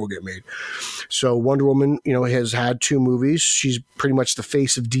 Maybe neither will get made. So Wonder Woman, you know, has had 2 movies. She's pretty much the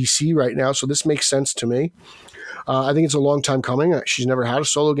face of DC right now, so this makes sense to me. I think it's a long time coming. She's never had a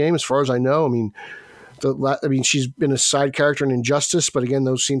solo game, as far as I know. I mean, she's been a side character in Injustice, but again,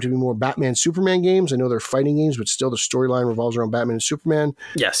 those seem to be more Batman, Superman games. I know they're fighting games, but still the storyline revolves around Batman and Superman.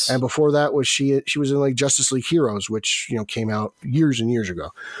 Yes. And before that was she was in like Justice League Heroes, which, you know, came out years and years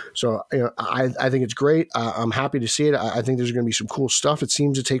ago. So, you know, I think it's great. I'm happy to see it. I think there's going to be some cool stuff. It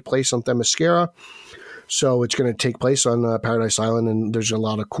seems to take place on Themyscira. So it's going to take place on Paradise Island, and there's a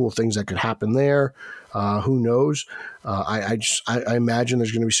lot of cool things that could happen there. Who knows? I imagine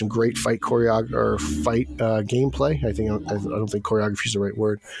there's going to be some great fight gameplay. I don't think choreography is the right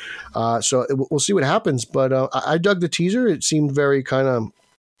word. So we'll see what happens. But I dug the teaser. It seemed very kind of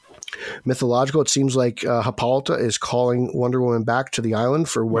mythological. It seems like Hippolyta is calling Wonder Woman back to the island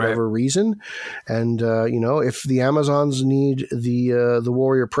for whatever reason. And, you know, if the Amazons need the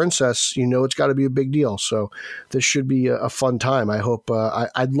warrior princess, you know, it's got to be a big deal. So this should be a fun time. I hope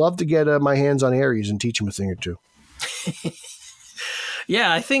I'd love to get my hands on Ares and teach him a thing or two.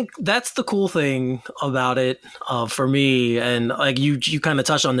 Yeah, I think that's the cool thing about it for me. And like you kind of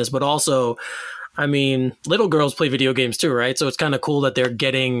touched on this, but also, I mean, little girls play video games too, right? So it's kind of cool that they're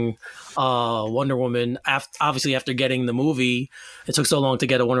getting Wonder Woman. Obviously, after getting the movie, it took so long to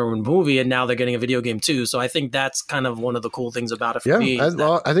get a Wonder Woman movie, and now they're getting a video game too. So I think that's kind of one of the cool things about it for me.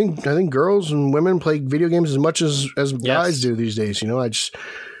 I think girls and women play video games as much as guys do these days. You know, I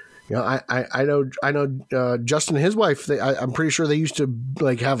know Justin and his wife. I'm pretty sure they used to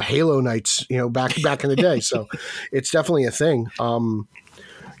like have Halo nights. You know, back in the day. So it's definitely a thing.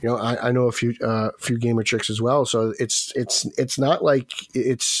 You know, I know a few gamer chicks as well. So it's not like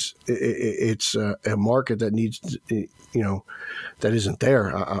it's a market that needs, you know, that isn't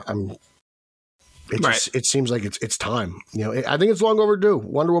there. It seems like it's time. You know, I think it's long overdue.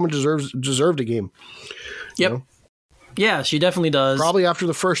 Wonder Woman deserved a game. Yep. You know? Yeah, she definitely does. Probably after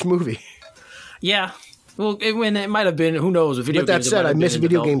the first movie. Yeah. Well, it might have been, who knows, with video games. But that said, I miss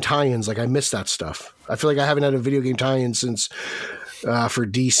video game tie-ins. Like, I miss that stuff. I feel like I haven't had a video game tie-in since For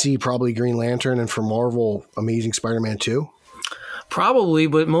DC, probably Green Lantern, and for Marvel, Amazing Spider-Man 2. Probably,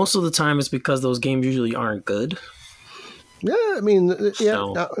 but most of the time it's because those games usually aren't good. Yeah, I mean, yeah,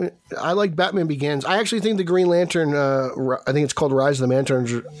 So- I like Batman Begins. I actually think the Green Lantern, I think it's called Rise of the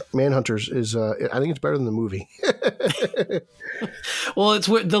Manhunters, is, I think it's better than the movie. Well, it's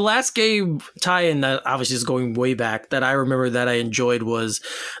the last game tie-in that obviously is going way back that I remember that I enjoyed was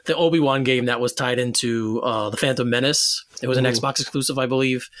the Obi-Wan game that was tied into the Phantom Menace. It was an Xbox exclusive, I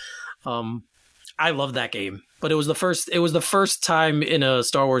believe. I love that game, but it was the first time in a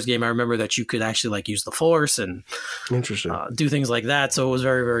Star Wars game I remember that you could actually like use the Force and Interesting. do things like that. So it was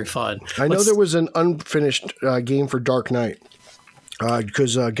very, very fun. I know there was an unfinished game for Dark Knight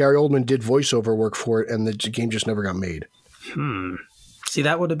because Gary Oldman did voiceover work for it, and the game just never got made. See,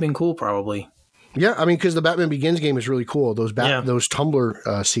 that would have been cool, probably. Yeah, I mean, because the Batman Begins game is really cool. Those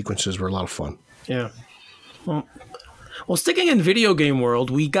Tumblr sequences were a lot of fun. Yeah. Well, sticking in video game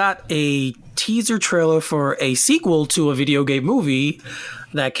world, we got a teaser trailer for a sequel to a video game movie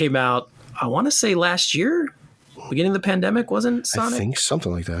that came out, I want to say last year, beginning of the pandemic, wasn't Sonic? I think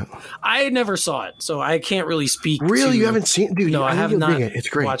something like that. I never saw it, so I can't really speak. Really? You haven't seen it? Dude, No, I have not It's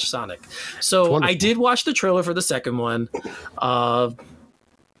great. watched Sonic. So I did watch the trailer for the second one.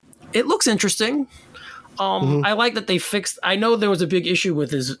 It looks interesting. I like that they fixed. I know there was a big issue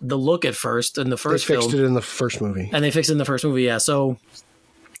with the look at first in the first film. They fixed it in the first movie. And they fixed it in the first movie, yeah. So,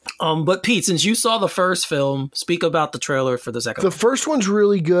 but Pete, since you saw the first film, speak about the trailer for the second one. The first one's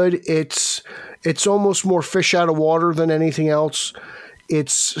really good. It's almost more fish out of water than anything else.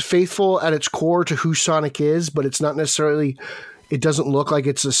 It's faithful at its core to who Sonic is, but it's not necessarily. It doesn't look like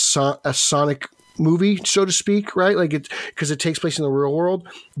it's a Sonic movie, so to speak, right? Like because it takes place in the real world.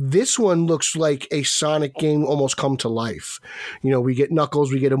 This one looks like a Sonic game almost come to life. You know, we get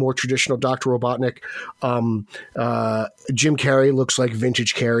Knuckles, we get a more traditional Dr. Robotnik. Jim Carrey looks like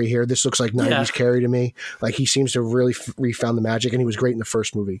vintage Carrey here. This looks like 90s Carrey to me. Like he seems to have really refound the magic, and he was great in the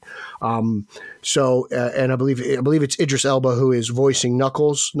first movie. And I believe it's Idris Elba who is voicing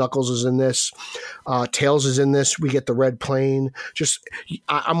Knuckles. Knuckles is in this. Tails is in this. We get the red plane.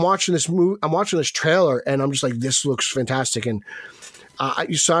 I'm watching this movie. I'm watching this trailer, and I'm just like, this looks fantastic. And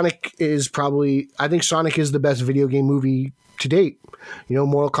Sonic is probably, I think Sonic is the best video game movie to date. You know,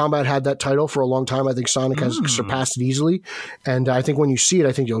 Mortal Kombat had that title for a long time. I think Sonic has surpassed it easily. And I think when you see it,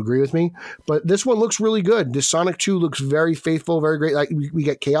 I think you'll agree with me. But this one looks really good. This Sonic 2 looks very faithful, very great. Like we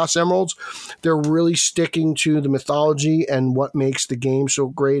get Chaos Emeralds. They're really sticking to the mythology and what makes the game so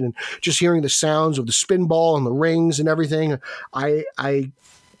great. And just hearing the sounds of the spin ball and the rings and everything, I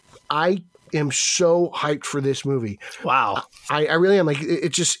am so hyped for this movie. Wow. I really am. Like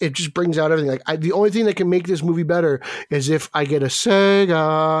it just brings out everything. Like the only thing that can make this movie better is if I get a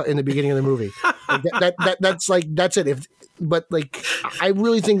Sega in the beginning of the movie. Like that's it. But I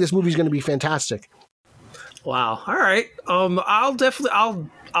really think this movie is going to be fantastic. Wow. All right. I'll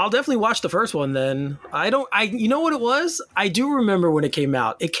definitely watch the first one then. You know what it was? I do remember when it came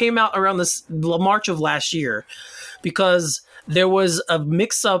out. It came out around the March of last year because there was a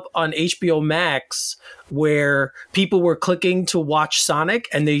mix-up on HBO Max where people were clicking to watch Sonic,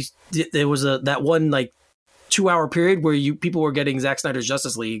 and there was that one 2-hour period where people were getting Zack Snyder's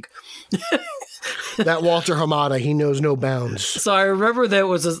Justice League. That Walter Hamada, he knows no bounds. So I remember there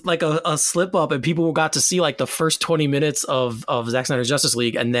was a slip up, and people got to see the first 20 minutes of Zack Snyder's Justice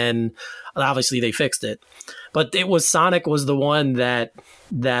League, and then obviously they fixed it. But it was Sonic was the one that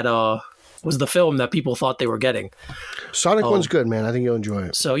was the film that people thought they were getting. Sonic one's good, man. I think you'll enjoy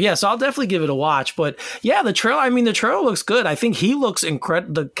it. So I'll definitely give it a watch. But yeah, the trailer looks good. I think he looks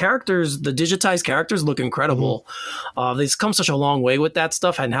incredible. The digitized characters look incredible. They've come such a long way with that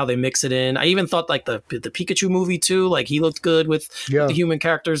stuff and how they mix it in. I even thought the Pikachu movie too, he looked good with the human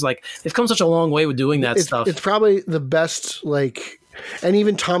characters. They've come such a long way with doing that stuff. It's probably the best, and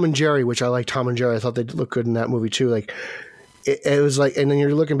even Tom and Jerry, which I like Tom and Jerry. I thought they'd look good in that movie too. It was and then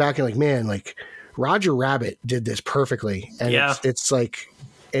you're looking back and man, Roger Rabbit did this perfectly. And it's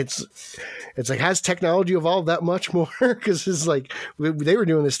has technology evolved that much more? Because it's they were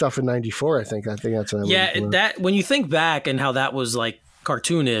doing this stuff in '94. I think that's that when you think back and how that was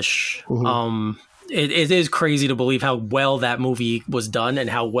cartoonish. Mm-hmm. It is crazy to believe how well that movie was done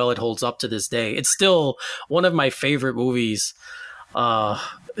and how well it holds up to this day. It's still one of my favorite movies.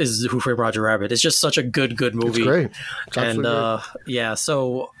 Is Who Framed Roger Rabbit. It's just such a good movie. It's great. Great.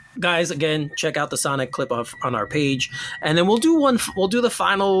 So guys, again, check out the Sonic clip on our page, and then we'll do the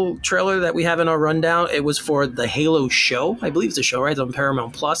final trailer that we have in our rundown. It was for the Halo show. I believe it's a show, right? It's on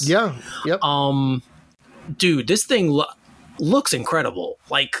Paramount Plus. Yeah. Yep. Dude, this thing looks incredible.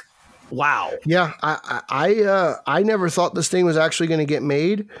 Wow. Yeah, I never thought this thing was actually going to get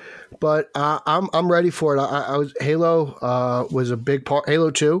made, but I'm ready for it. I was Halo was a big part.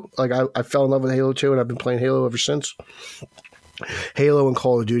 Halo 2, like I fell in love with Halo 2, and I've been playing Halo ever since. Halo and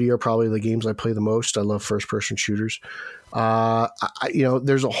Call of Duty are probably the games I play the most. I love first person shooters.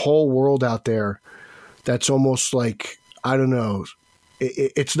 There's a whole world out there that's almost like, I don't know.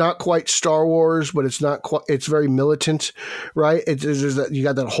 It's not quite Star Wars, but it's not quite. It's very militant, right? You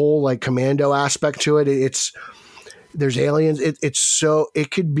got that whole like commando aspect to it. There's aliens.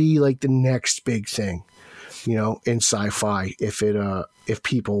 It could be like the next big thing, in sci-fi if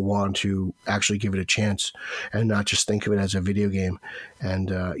people want to actually give it a chance and not just think of it as a video game. And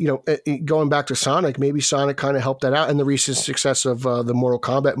going back to Sonic, maybe Sonic kind of helped that out, and the recent success of the Mortal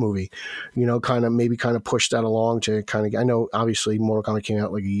Kombat movie, kind of pushed that along to kind of. I know obviously Mortal Kombat came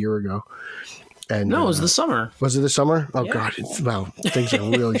out like a year ago. And, no, it was the summer. Was it the summer? Oh yeah. God! Wow, things are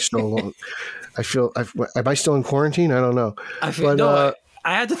really so long. I feel. Am I still in quarantine? I don't know.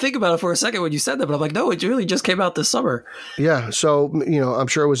 I had to think about it for a second when you said that, but I'm like, no, it really just came out this summer. Yeah. So, I'm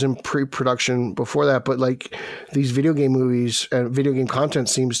sure it was in pre-production before that, but like these video game movies and video game content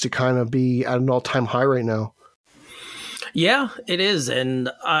seems to kind of be at an all-time high right now. Yeah, it is.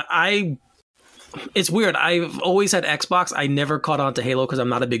 And it's weird. I've always had Xbox. I never caught on to Halo because I'm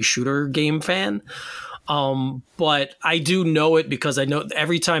not a big shooter game fan. But I do know it because I know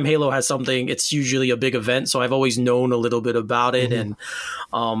every time Halo has something, it's usually a big event. So I've always known a little bit about it, and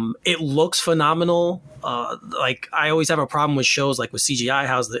it looks phenomenal. Like I always have a problem with shows like with CGI,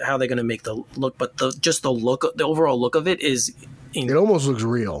 how they're going to make the look, but the overall look of it is. It almost looks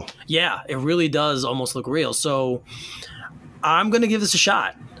real. Yeah, it really does almost look real. So I'm going to give this a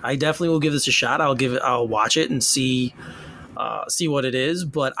shot. I definitely will give this a shot. I'll watch it and see what it is,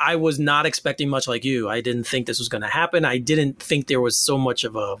 but I was not expecting much like you. I didn't think this was going to happen. I didn't think there was so much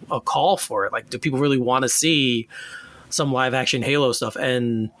of a call for it. Like, do people really want to see some live action Halo stuff?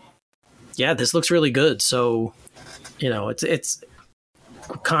 And yeah, this looks really good. So, it's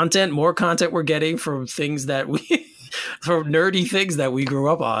content, more content we're getting from things that from nerdy things that we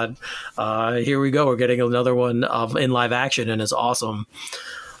grew up on. Here we go. We're getting another one in live action, and it's awesome.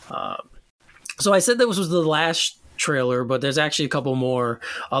 So I said that this was the last trailer, but there's actually a couple more.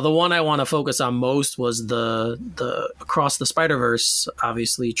 The one I want to focus on most was the Across the Spider-Verse,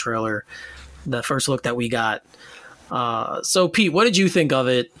 obviously, trailer, the first look that we got. So Pete, what did you think of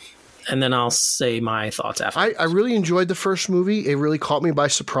it? And then I'll say my thoughts after. I really enjoyed the first movie. It really caught me by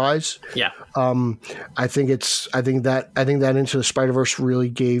surprise. Yeah. I think that Into the Spider-Verse really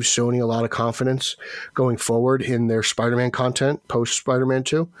gave Sony a lot of confidence going forward in their Spider-Man content post Spider-Man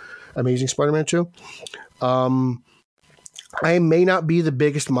 2, Amazing Spider-Man 2. I may not be the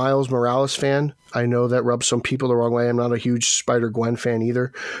biggest Miles Morales fan. I know that rubs some people the wrong way. I'm not a huge Spider-Gwen fan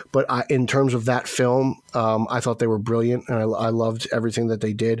either. But in terms of that film, I thought they were brilliant, and I loved everything that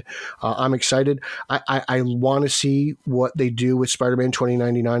they did. I'm excited. I want to see what they do with Spider-Man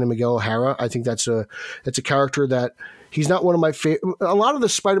 2099 and Miguel O'Hara. I think that's a character that he's not one of my favorite. A lot of the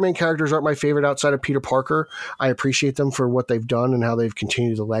Spider-Man characters aren't my favorite outside of Peter Parker. I appreciate them for what they've done and how they've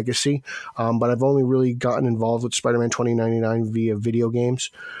continued the legacy. But I've only really gotten involved with Spider-Man 2099 via video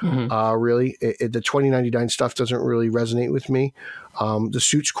games. Really, the 2099 stuff doesn't really resonate with me. The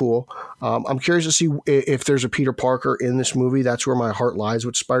suit's cool. I'm curious to see if there's a Peter Parker in this movie. That's where my heart lies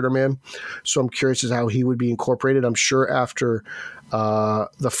with Spider-Man. So I'm curious as to how he would be incorporated. I'm sure after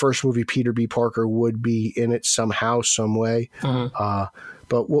the first movie, Peter B. Parker would be in it somehow, some way.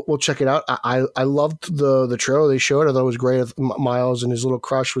 But we'll check it out. I loved the trailer they showed. I thought it was great. Miles and his little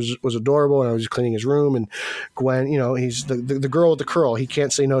crush was adorable, and I was cleaning his room. And Gwen, he's the girl with the curl. He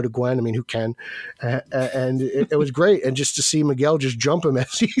can't say no to Gwen. I mean, who can? And it was great. And just to see Miguel just jump him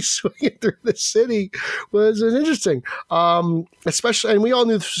as he's swinging through the city was interesting. Especially, and we all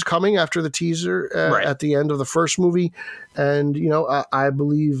knew this was coming after the teaser at the end of the first movie. And I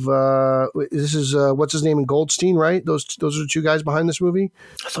believe this is what's his name in Goldstein, right? Those are the two guys behind this movie.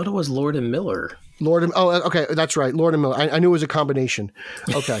 I thought it was Lord and Miller. Okay, that's right, Lord and Miller. I knew it was a combination.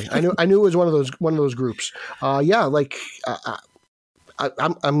 Okay, I knew it was one of those groups. I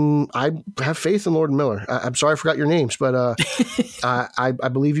have faith in Lord and Miller. I'm sorry I forgot your names, but I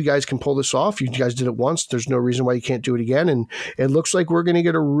believe you guys can pull this off. You guys did it once. There's no reason why you can't do it again. And it looks like we're going to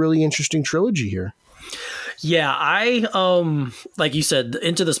get a really interesting trilogy here. Yeah, I like you said,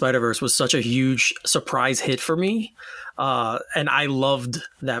 Into the Spider-Verse was such a huge surprise hit for me. And I loved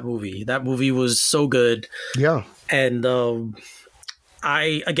that movie. That movie was so good. Yeah. And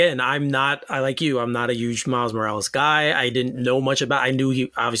I'm not a huge Miles Morales guy. I didn't know much about, I knew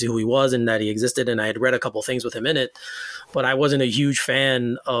obviously who he was and that he existed, and I had read a couple things with him in it. but I wasn't a huge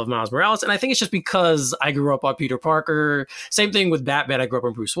fan of Miles Morales. And I think it's just because I grew up on Peter Parker. Same thing with Batman. I grew up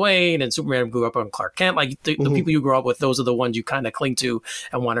on Bruce Wayne, and Superman grew up on Clark Kent. Like the people you grow up with, those are the ones you kind of cling to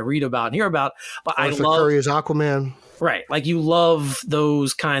and want to read about and hear about. But Arthur Curry is Aquaman. Right. Like you love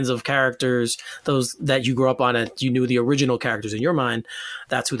those kinds of characters, those that you grew up on and you knew the original characters in your mind.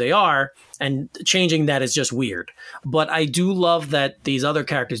 That's who they are. And changing that is just weird. But I do love that these other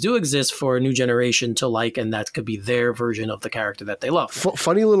characters do exist for a new generation to like, and that could be their version of the character that they love.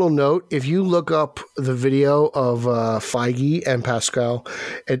 Funny little note, if you look up the video of Feige and Pascal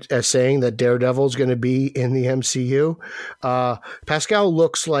as saying that Daredevil is going to be in the MCU, Pascal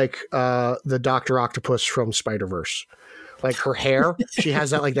looks like the Dr. Octopus from Spider-Verse. Like her hair, she has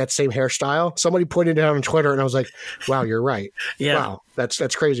that same hairstyle. Somebody pointed it out on Twitter, and I was like, "Wow, you're right. Yeah, wow, that's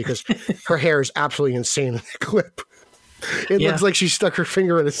crazy because her hair is absolutely insane in the clip. It looks like she stuck her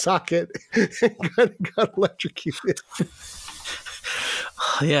finger in a socket and got electrocuted."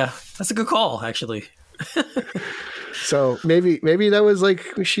 Yeah, that's a good call, actually. So maybe that was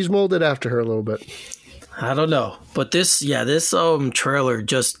like she's molded after her a little bit. I don't know, but this trailer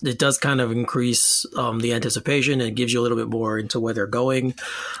it does kind of increase the anticipation and gives you a little bit more into where they're going.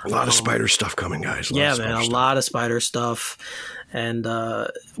 A lot of spider stuff coming, guys. A lot of spider stuff, and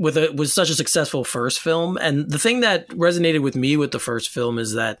with such a successful first film. And the thing that resonated with me with the first film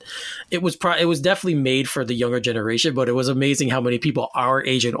is that it was definitely made for the younger generation, but it was amazing how many people our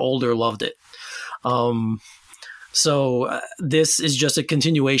age and older loved it. So this is just a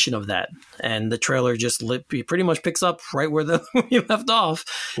continuation of that, and the trailer just pretty much picks up right where we left off,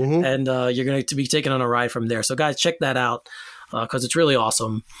 and you're going to be taken on a ride from there. So guys, check that out because it's really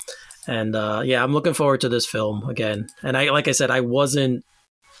awesome, and I'm looking forward to this film again. And like I said,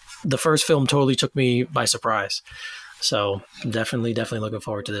 the first film totally took me by surprise, so definitely looking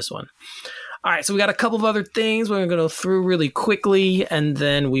forward to this one. All right, so we got a couple of other things we're going to go through really quickly, and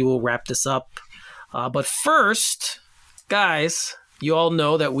then we will wrap this up. But first, guys, you all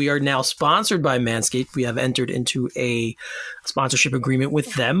know that we are now sponsored by Manscaped. We have entered into a sponsorship agreement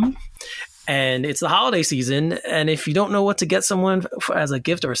with them, and it's the holiday season. And if you don't know what to get someone as a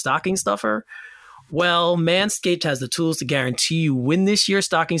gift or a stocking stuffer, well, Manscaped has the tools to guarantee you win this year's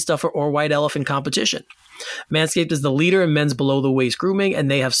stocking stuffer or white elephant competition. Manscaped is the leader in men's below-the-waist grooming,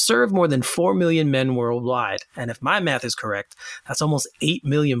 and they have served more than 4 million men worldwide. And if my math is correct, that's almost 8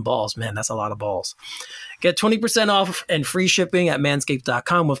 million balls. Man, that's a lot of balls. Get 20% off and free shipping at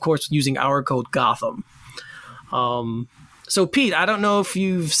manscaped.com, of course, using our code Gotham. So, Pete, I don't know if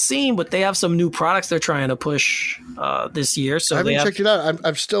you've seen, but they have some new products they're trying to push this year. So I haven't checked it out.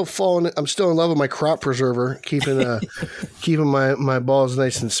 I'm still in love with my crop preserver, keeping my balls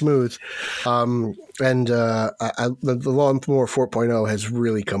nice and smooth. And the Lawnmower 4.0 has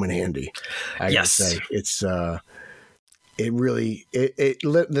really come in handy. I gotta say, it's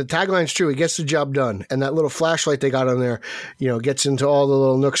the tagline's true. It gets the job done, and that little flashlight they got on there, gets into all the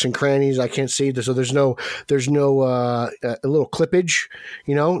little nooks and crannies. I can't see this, so there's no a little clippage.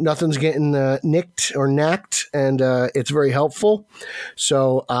 Nothing's getting nicked or knacked, and it's very helpful.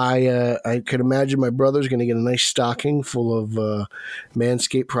 So I could imagine my brother's going to get a nice stocking full of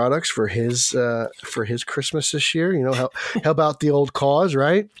Manscaped products for his Christmas this year. How about the old cause,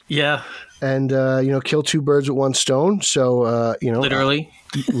 right? Yeah. And, kill two birds with one stone. So, literally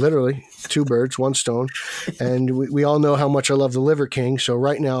 2 birds, 1 stone. And we all know how much I love the Liver King. So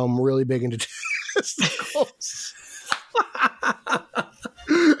right now I'm really big into testicles.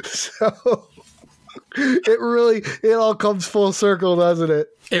 So it all comes full circle, doesn't it?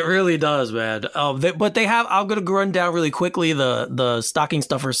 It really does, man. But they have, I'm going to run down really quickly the stocking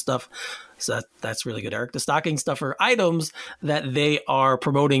stuffer stuff. So that's really good, Eric. The stocking stuffer items that they are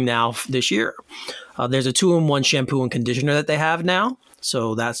promoting now this year. There's a 2-in-1 shampoo and conditioner that they have now.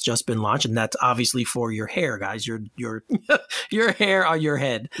 So that's just been launched, and that's obviously for your hair, guys. Your your hair on your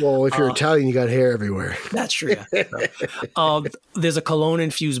head. Well, if you're Italian, you got hair everywhere. That's true. Yeah. There's a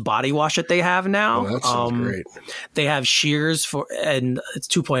cologne-infused body wash that they have now. Oh, that sounds great. They have shears and it's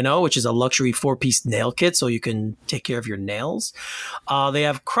 2.0, which is a luxury 4-piece nail kit, so you can take care of your nails. They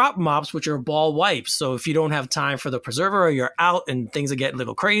have crop mops, which are ball wipes. So if you don't have time for the preserver, or you're out and things are getting a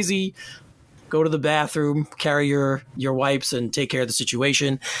little crazy, go to the bathroom, carry your wipes, and take care of the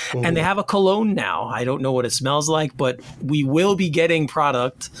situation. Mm-hmm. And they have a cologne now. I don't know what it smells like, but we will be getting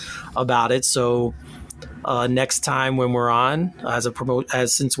product about it. So next time when we're on,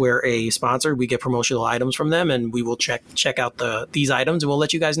 since we're a sponsor, we get promotional items from them, and we will check out these items, and we'll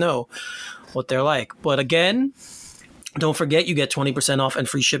let you guys know what they're like. But again, don't forget, you get 20% off and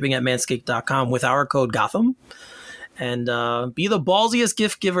free shipping at manscaped.com with our code Gotham. And be the ballsiest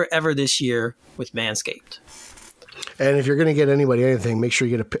gift giver ever this year with Manscaped. And if you're going to get anybody anything, make sure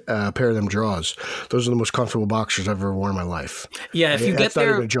you get a pair of them draws. Those are the most comfortable boxers I've ever worn in my life. Yeah, if you get not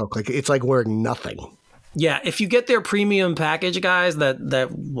even a joke. Like, it's like wearing nothing. Yeah, if you get their premium package, guys, that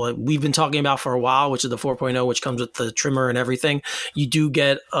what we've been talking about for a while, which is the 4.0, which comes with the trimmer and everything, you do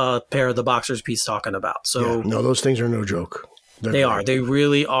get a pair of the boxers Pete's talking about. So yeah, no, those things are no joke. They are. They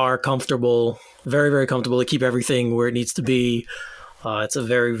really are comfortable. Very, very comfortable. They keep everything where it needs to be. It's a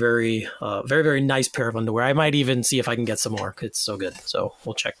very, very, very nice pair of underwear. I might even see if I can get some more. It's so good. So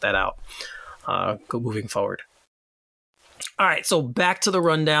we'll check that out. Moving forward. All right, so back to the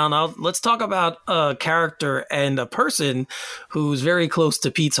rundown. Let's talk about a character and a person who's very close to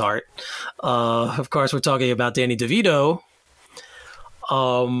Pete's heart. Of course, we're talking about Danny DeVito.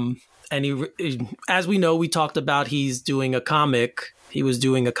 And he, as we know, we talked about he's doing a comic. He was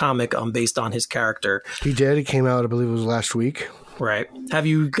doing a comic based on his character. He did. It came out, I believe it was last week. Right. Have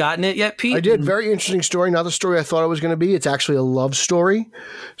you gotten it yet, Pete? I did. Very interesting story. Not the story I thought it was going to be. It's actually a love story.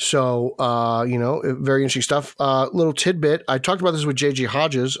 So, very interesting stuff. Little tidbit. I talked about this with J.G.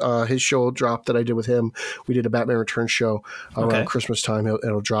 Hodges. His show dropped that I did with him. We did a Batman Returns show around Christmas time.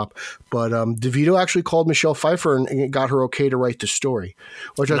 It'll drop. But DeVito actually called Michelle Pfeiffer and got her okay to write the story,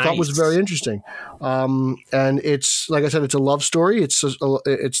 which I thought was very interesting. And it's, like I said, it's a love story.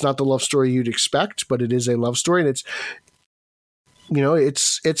 It's not the love story you'd expect, but it is a love story. And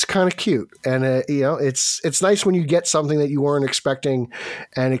it's kind of cute, and it's nice when you get something that you weren't expecting,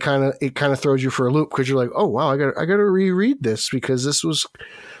 and it kind of throws you for a loop because you're like, oh wow, I got to reread this because this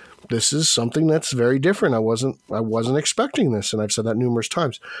is something that's very different. I wasn't expecting this, and I've said that numerous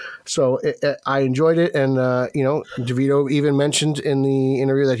times. So I enjoyed it, and DeVito even mentioned in the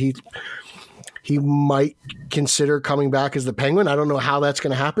interview that he might consider coming back as the Penguin. I don't know how that's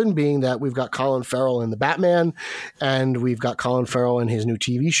going to happen, being that we've got Colin Farrell in the Batman, and we've got Colin Farrell in his new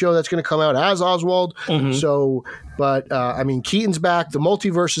TV show that's going to come out as Oswald. Mm-hmm. So, but Keaton's back. The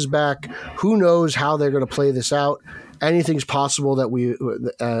multiverse is back. Who knows how they're going to play this out? Anything's possible that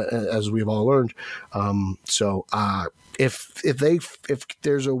as we've all learned. If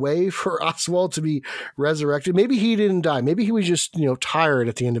there's a way for Oswald to be resurrected, maybe he didn't die. Maybe he was just tired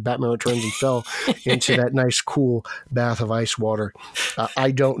at the end of Batman Returns and fell into that nice cool bath of ice water.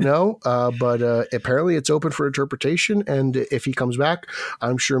 I don't know, but apparently it's open for interpretation. And if he comes back,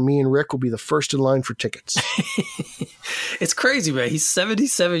 I'm sure me and Rick will be the first in line for tickets. It's crazy, man. He's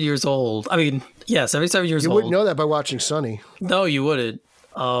 77 years old. I mean, yeah, 77 years old. You wouldn't know that by watching Sunny. No, you wouldn't.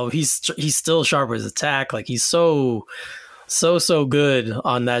 He's still sharp as a tack. Like, he's so good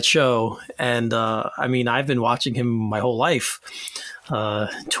on that show. And I've been watching him my whole life.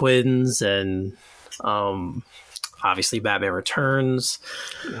 Twins and obviously Batman Returns.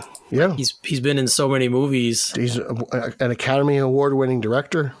 Yeah, he's been in so many movies. He's an Academy Award winning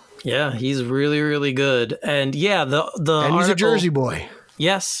director. Yeah, he's really, really good. And yeah, the and article, he's a Jersey boy.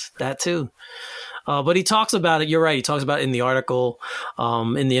 Yes, that too. But he talks about it. You're right. He talks about it in the article,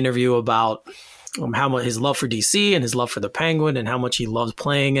 in the interview, about how much his love for DC and his love for the Penguin and how much he loves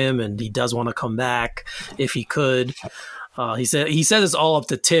playing him, and he does want to come back if he could. He says it's all up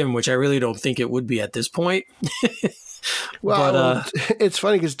to Tim, which I really don't think it would be at this point. Well, it's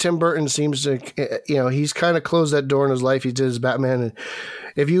funny because Tim Burton seems to, he's kind of closed that door in his life. He did his Batman. And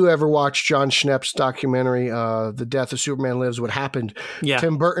if you ever watch John Schnepp's documentary, The Death of Superman Lives, What Happened,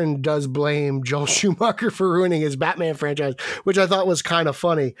 Tim Burton does blame Joel Schumacher for ruining his Batman franchise, which I thought was kind of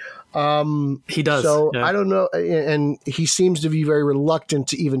funny. He does. So I don't know. And he seems to be very reluctant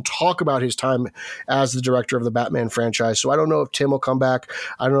to even talk about his time as the director of the Batman franchise. So I don't know if Tim will come back.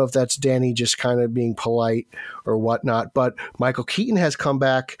 I don't know if that's Danny just kind of being polite or whatnot. But Michael Keaton has come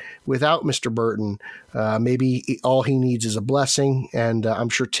back without Mr. Burton. Maybe all he needs is a blessing. And I'm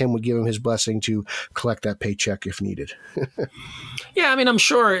sure Tim would give him his blessing to collect that paycheck if needed. Yeah, I'm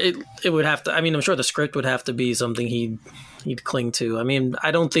sure it would have to. I'm sure the script would have to be something he'd cling to.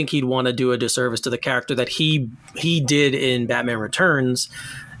 I don't think he'd want to do a disservice to the character that he did in Batman Returns.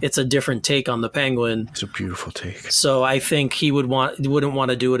 It's a different take on the Penguin. It's a beautiful take. So I think he wouldn't want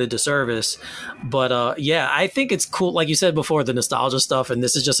to do it a disservice. But I think it's cool, like you said before, the nostalgia stuff, and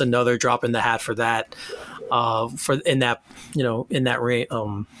this is just another drop in the hat for that. In that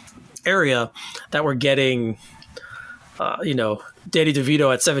area that we're getting. Danny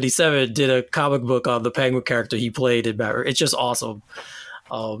DeVito at 77 did a comic book on the Penguin character he played in Batman. It's just awesome.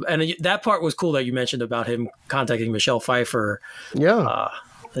 And that part was cool that you mentioned about him contacting Michelle Pfeiffer. Yeah.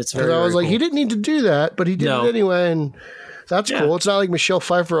 It's very, I was very like, cool. He didn't need to do that, but he did it anyway. And that's cool. It's not like Michelle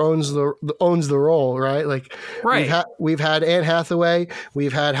Pfeiffer owns the role, right? Like, right. We've had Anne Hathaway,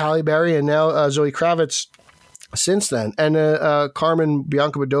 we've had Halle Berry, and now Zoe Kravitz since then, and Carmen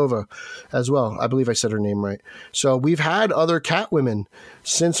Bianca as well. I believe I said her name right. So we've had other Catwomen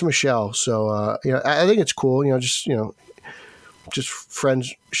since Michelle. So I think it's cool. Just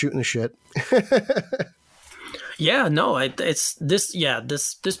friends shooting the shit. Yeah, no, it's this. Yeah,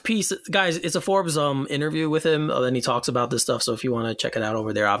 this piece, guys. It's a Forbes interview with him, and he talks about this stuff. So if you want to check it out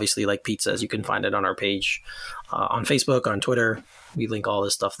over there, obviously, like Pete says, you can find it on our page, on Facebook, on Twitter. We link all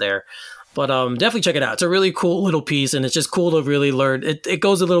this stuff there. But definitely check it out. It's a really cool little piece, and it's just cool to really learn. It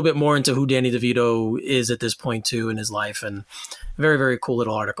goes a little bit more into who Danny DeVito is at this point too in his life, and very, very cool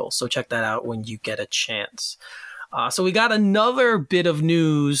little article. So check that out when you get a chance. So we got another bit of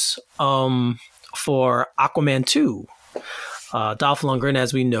news for Aquaman 2. Dolph Lundgren,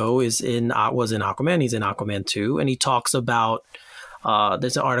 as we know, was in Aquaman. He's in Aquaman 2, and he talks about.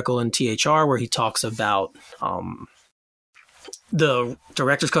 There's an article in THR where he talks about the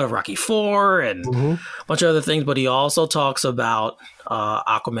director's cut of Rocky IV and a bunch of other things, but he also talks about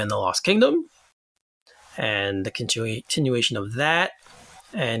Aquaman: The Lost Kingdom and the continuation of that.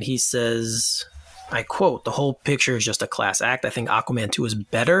 And he says, I quote, "The whole picture is just a class act. I think Aquaman 2 is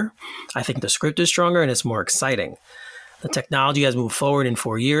better. I think the script is stronger and it's more exciting. The technology has moved forward in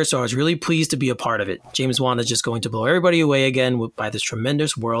 4 years, so I was really pleased to be a part of it. James Wan is just going to blow everybody away again by this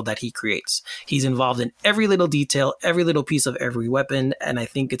tremendous world that he creates. He's involved in every little detail, every little piece of every weapon, and I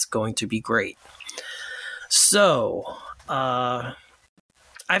think it's going to be great." So, I've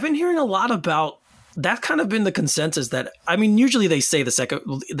been hearing a lot about that's kind of been the consensus that, I mean, usually they say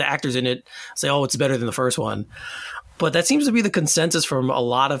the actors in it say, oh, it's better than the first one. But that seems to be the consensus from a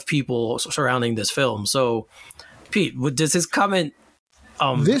lot of people surrounding this film. So, Pete, does his comment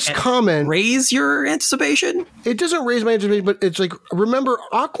raise your anticipation? It doesn't raise my anticipation, but it's like, remember,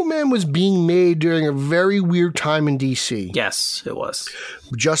 Aquaman was being made during a very weird time in DC. Yes, it was.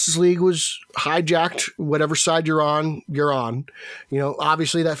 Justice League was hijacked. Whatever side you're on, you're on.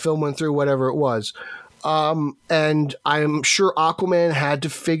 Obviously that film went through whatever it was. And I'm sure Aquaman had to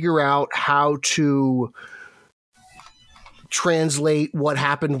figure out how to translate what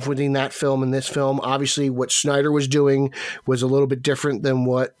happened between that film and this film. Obviously, what Snyder was doing was a little bit different than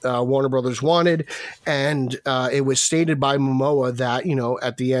what Warner Brothers wanted. And it was stated by Momoa that,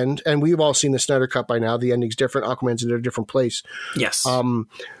 at the end, and we've all seen the Snyder Cut by now, the ending's different. Aquaman's in a different place. Yes.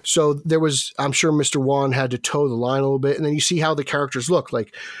 So there was, I'm sure Mr. Wan had to toe the line a little bit. And then you see how the characters look.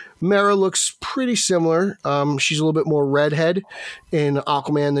 Like, Mera looks pretty similar. She's a little bit more redhead in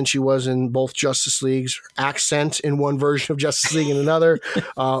Aquaman than she was in both Justice Leagues. Accent in one version of Justice League and another.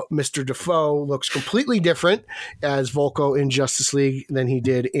 Mr. Dafoe looks completely different as Volko in Justice League than he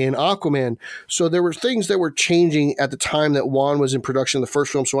did in Aquaman. So there were things that were changing at the time that Wan was in production in the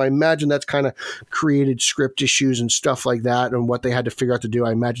first film. So I imagine that's kind of created script issues and stuff like that and what they had to figure out to do.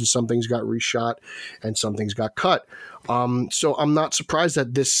 I imagine some things got reshot and some things got cut. So I'm not surprised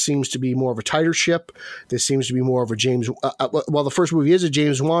that this seems to be more of a tighter ship. This seems to be more of a James. Well, the first movie is a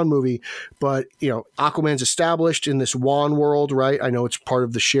James Wan movie, but Aquaman's established in this Wan world, right? I know it's part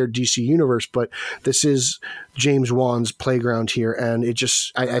of the shared DC universe, but this is James Wan's playground here, and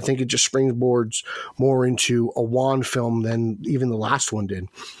I think it just springboards more into a Wan film than even the last one did.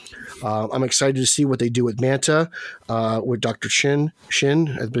 I'm excited to see what they do with Manta, with Dr. Shin,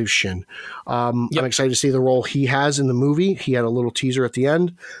 I believe Shin. I'm excited to see the role he has in the movie. He had a little teaser at the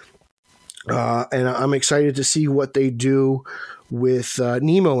end. And I'm excited to see what they do with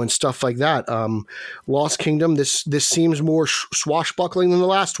Nemo and stuff like that. Lost Kingdom, this seems more swashbuckling than the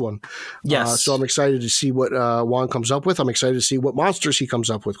last one. Yes. So I'm excited to see what Wan comes up with. I'm excited to see what monsters he comes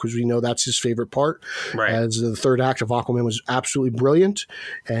up with, because we know that's his favorite part. Right. As the third act of Aquaman was absolutely brilliant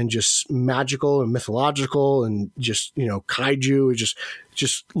and just magical and mythological and just, kaiju,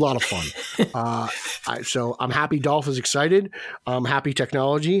 just a lot of fun. So I'm happy Dolph is excited. I'm happy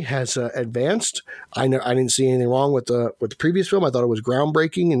technology has advanced. I didn't see anything wrong with the previous film. I thought it was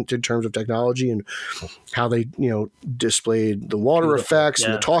groundbreaking in terms of technology and how they displayed the water effects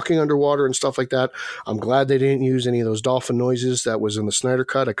and the talking underwater and stuff like that. I'm glad they didn't use any of those dolphin noises that was in the Snyder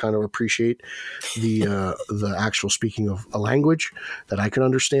Cut. I kind of appreciate the actual speaking of a language that I can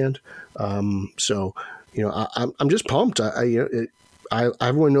understand. So I'm just pumped.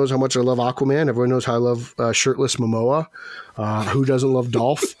 Everyone knows how much I love Aquaman. Everyone knows how I love shirtless Momoa. Who doesn't love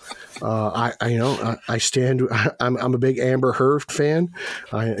Dolph? I stand. I'm a big Amber Heard fan.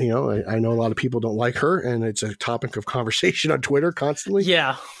 I know a lot of people don't like her, and it's a topic of conversation on Twitter constantly.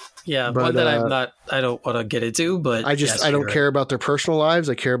 Yeah. But, one that I don't want to get into, but I don't care about their personal lives.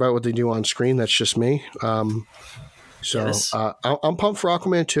 I care about what they do on screen. That's just me. So Yes. I'm pumped for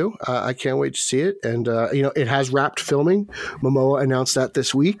Aquaman 2. I can't wait to see it. And, it has wrapped filming. Momoa announced that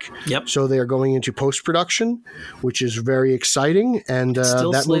this week. Yep. So they are going into post-production, which is very exciting. And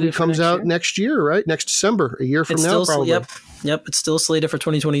that movie comes out next year, right? Next December, a year from now, probably. Yep. It's still slated for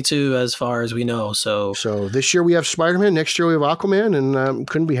 2022 as far as we know. So this year we have Spider-Man. Next year we have Aquaman, and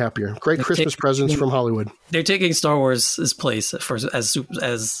couldn't be happier. Great Christmas presents from Hollywood. They're taking Star Wars' place as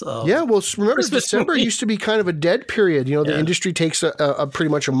yeah. Well, remember Christmas December movie. used to be kind of a dead period. The industry takes a pretty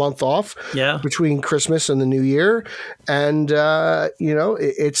much a month off between Christmas and the New Year, and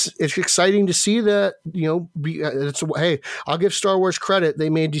it's exciting to see that. Hey, I'll give Star Wars credit. They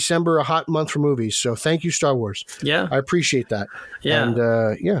made December a hot month for movies, so thank you, Star Wars. Yeah, I appreciate that. Yeah,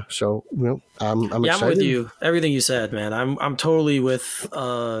 and so I'm excited. I'm with you. Everything you said, man. I'm totally with.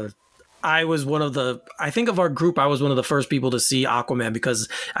 I was I think of our group, I was one of the first people to see Aquaman because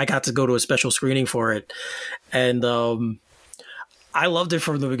I got to go to a special screening for it. And I loved it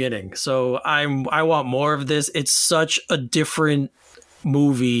from the beginning. So I want more of this. It's such a different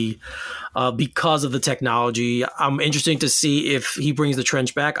movie because of the technology. I'm interested to see if he brings the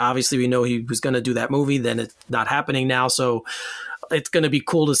trench back. Obviously, we know he was going to do that movie. Then it's not happening now. So it's going to be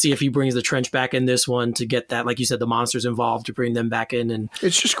cool to see if he brings the trench back in this one to get that, like you said, the monsters involved to bring them back in. And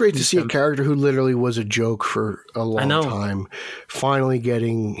it's just great to see a character who literally was a joke for a long time finally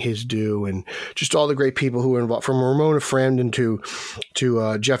getting his due, and just all the great people who were involved, from Ramona Framden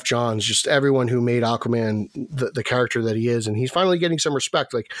to Jeff Johns, just everyone who made Aquaman the character that he is. And he's finally getting some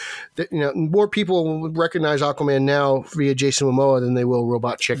respect. Like, more people will recognize Aquaman now via Jason Momoa than they will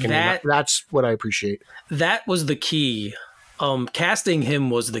Robot Chicken. That's what I appreciate. That was the key. Casting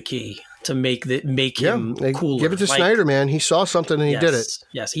him was the key to make him cooler. Give it to Snyder, man. He saw something and he did it.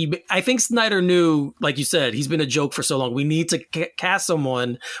 Yes, I think Snyder knew, like you said, he's been a joke for so long. We need to cast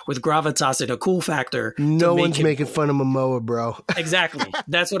someone with gravitas and a cool factor. No one's making fun of Momoa, bro. Exactly.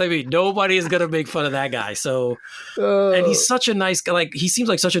 That's what I mean. Nobody is gonna make fun of that guy. So, and he's such a nice guy. Like, he seems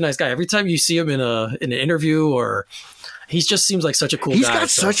like such a nice guy. Every time you see him in an interview, or he just seems like such a cool guy. He's got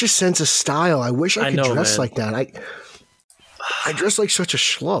such a sense of style. I wish I could dress like that. I dress like such a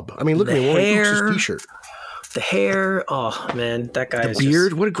schlub. I mean, look at me wearing Oops' t-shirt. The hair, oh man, that guy. The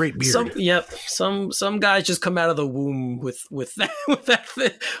beard, what a great beard. Some guys just come out of the womb with that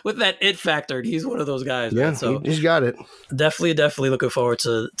it factor. And he's one of those guys. Yeah, man. So he's got it. Definitely looking forward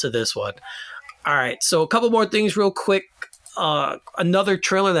to this one. All right, so a couple more things real quick. Another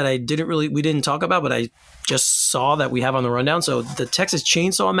trailer that we didn't talk about, but I just saw that we have on the rundown. So the Texas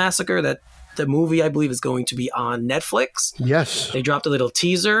Chainsaw Massacre, that the movie, I believe, is going to be on Netflix. Yes. They dropped a little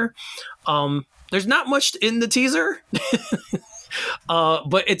teaser. There's not much in the teaser,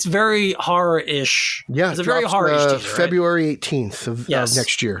 but it's very horror-ish. Yeah, it's a very horror-ish teaser, February 18th of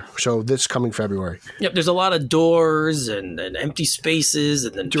next year. So this coming February. Yep, there's a lot of doors and empty spaces.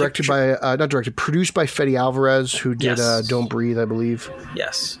 And then produced by Fede Alvarez, who did Don't Breathe, I believe.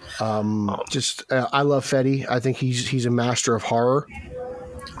 Yes. I love Fede. I think he's a master of horror.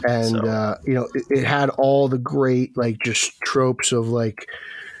 And, it had all the great, just tropes of,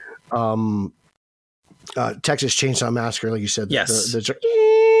 Texas Chainsaw Massacre, like you said. Yes.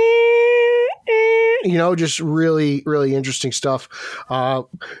 Just really, really interesting stuff.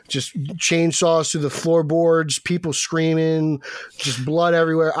 Just chainsaws through the floorboards, people screaming, just blood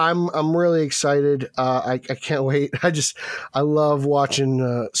everywhere. I'm really excited. I can't wait. I love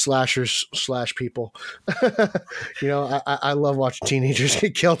watching slashers slash people. I love watching teenagers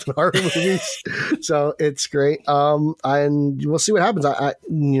get killed in horror movies. So it's great. And we'll see what happens. I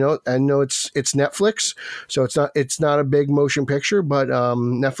know it's Netflix, so it's not a big motion picture, but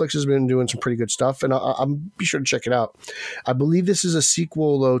Netflix has been doing some pretty good stuff, and I'll be sure to check it out. I believe this is a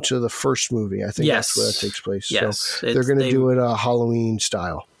sequel, though, to the first movie. I think that's where it takes place. Yes. So they're going to do it Halloween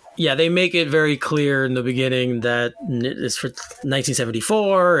style. Yeah, they make it very clear in the beginning that it's for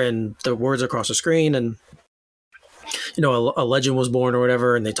 1974, and the words across the screen, and a legend was born or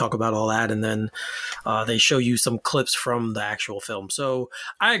whatever, and they talk about all that, and then they show you some clips from the actual film. So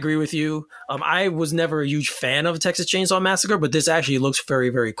I agree with you. I was never a huge fan of Texas Chainsaw Massacre, but this actually looks very,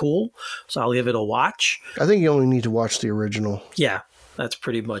 very cool. So I'll give it a watch. I think you only need to watch the original. Yeah, that's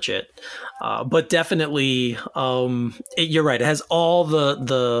pretty much it. But definitely, you're right. It has all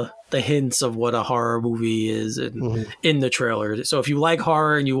the hints of what a horror movie is in the trailer. So if you like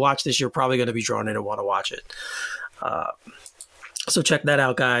horror and you watch this, you're probably going to be drawn in and want to watch it. So check that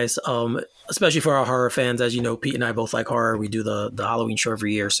out, guys. Especially for our horror fans. As you know, Pete and I both like horror. We do the Halloween show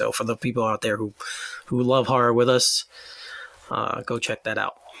every year. So for the people out there who love horror with us, go check that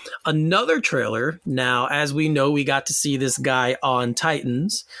out. Another trailer. Now, as we know, we got to see this guy on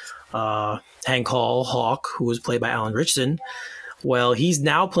Titans. Hank Hawk, who was played by Alan Ritchson. Well, he's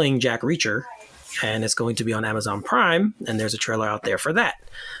now playing Jack Reacher, and it's going to be on Amazon Prime, and there's a trailer out there for that.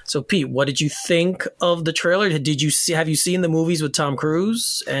 So, Pete, what did you think of the trailer? Have you seen the movies with Tom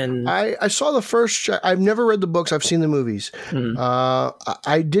Cruise? And I saw the first. I've never read the books. I've seen the movies. Mm-hmm.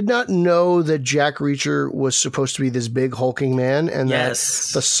 I did not know that Jack Reacher was supposed to be this big hulking man, and that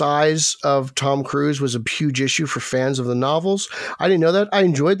the size of Tom Cruise was a huge issue for fans of the novels. I didn't know that. I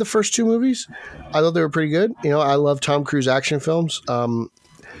enjoyed the first two movies. I thought they were pretty good. I love Tom Cruise action films.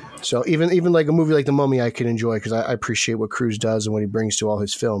 So even like a movie like The Mummy, I can enjoy because I appreciate what Cruise does and what he brings to all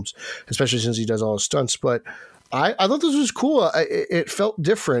his films, especially since he does all his stunts. But I thought this was cool. It felt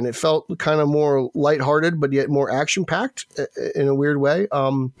different. It felt kind of more lighthearted, but yet more action packed in a weird way.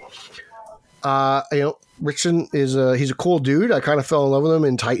 Ritchson he's a cool dude. I kind of fell in love with him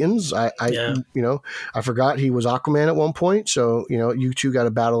in Titans. I forgot he was Aquaman at one point. So, you two got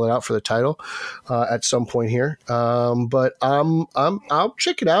to battle it out for the title at some point here. But I'll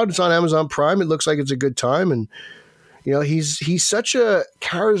check it out. It's on Amazon Prime. It looks like it's a good time. And, he's such a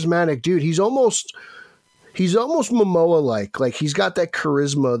charismatic dude. He's almost Momoa-like. Like, he's got that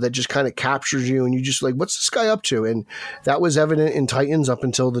charisma that just kind of captures you, and you just like, what's this guy up to? And that was evident in Titans up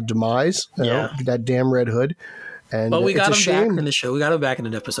until the demise. That damn Red Hood. And but we got him back in the show. We got him back in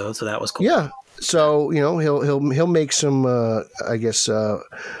an episode, so that was cool. Yeah. So he'll make some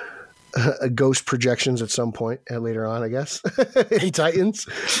ghost projections at some point later on, I guess. In Titans,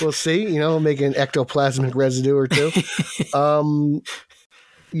 we'll see. He'll make an ectoplasmic residue or two. I'll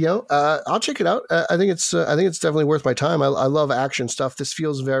check it out. I think it's definitely worth my time. I love action stuff. This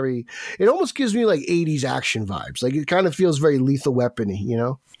feels it almost gives me like 80s action vibes. Like, it kind of feels very Lethal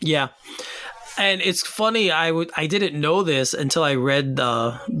Weapon-y, Yeah. And it's funny, I didn't know this until I read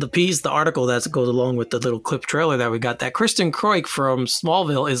the article that goes along with the little clip trailer that we got, that Kristen Kroik from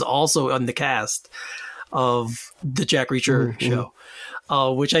Smallville is also on the cast of the Jack Reacher show,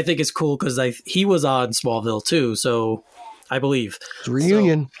 which I think is cool because he was on Smallville too, so I believe. It's a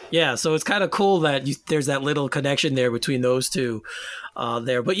reunion. So it's kind of cool that there's that little connection there between those two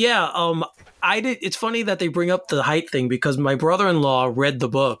there. But it's funny that they bring up the height thing because my brother-in-law read the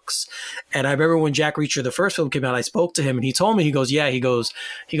books, and I remember when Jack Reacher, the first film, came out, I spoke to him and he told me, he goes,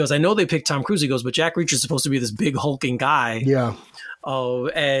 I know they picked Tom Cruise, he goes, but Jack Reacher is supposed to be this big hulking guy. Yeah. Oh,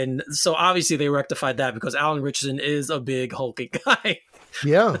 and so obviously they rectified that because Alan Ritchson is a big hulking guy.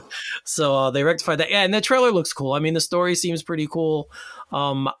 Yeah. So they rectified that. Yeah, and the trailer looks cool. I mean, the story seems pretty cool.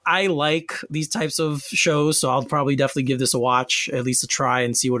 I like these types of shows, so I'll probably definitely give this a watch, at least a try,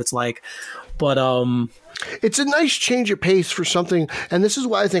 and see what it's like. But it's a nice change of pace for something, and this is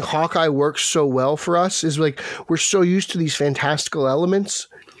why I think Hawkeye works so well for us, is like we're so used to these fantastical elements.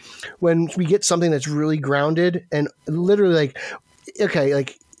 When we get something that's really grounded and literally like, okay,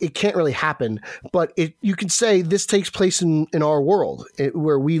 like it can't really happen, but you can say this takes place in our world,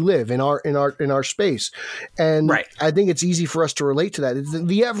 where we live in our space, and right. I think it's easy for us to relate to that. It's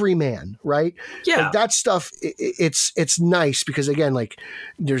the everyman, right? Yeah, like that stuff. It's nice because again, like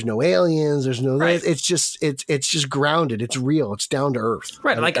there's no aliens, there's no. Right. It's just grounded. It's real. It's down to earth.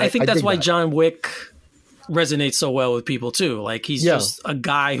 Right. Like I think that's why John Wick resonates so well with people too. Like he's just a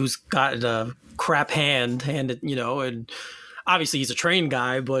guy who's got a crap hand, and obviously he's a trained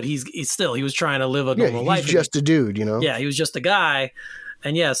guy, but he was trying to live a normal life. He's just a dude, Yeah, he was just a guy.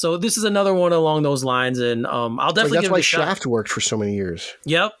 And so this is another one along those lines, and I'll definitely give it a shot. That's why Shaft worked for so many years.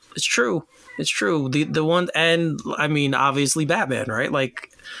 Yep, it's true. It's true. The one, and I mean, obviously Batman, right? Like,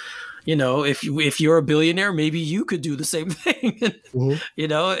 if you're a billionaire, maybe you could do the same thing. Mm-hmm.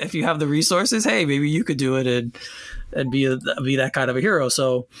 If you have the resources, hey, maybe you could do it and be that kind of a hero.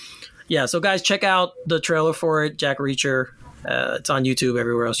 So, yeah. So, guys, check out the trailer for it, Jack Reacher. It's on YouTube,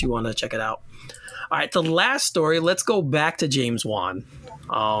 everywhere else you want to check it out. All right, the last story, let's go back to James Wan.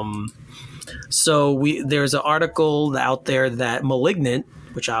 There's an article out there that Malignant,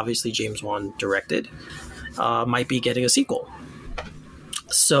 which obviously James Wan directed, might be getting a sequel.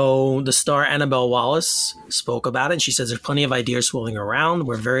 So the star Annabelle Wallis spoke about it, and she says there's plenty of ideas swirling around.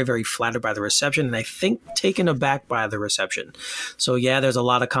 We're very, very flattered by the reception, and I think taken aback by the reception. So yeah, there's a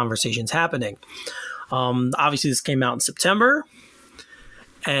lot of conversations happening. Obviously, this came out in September,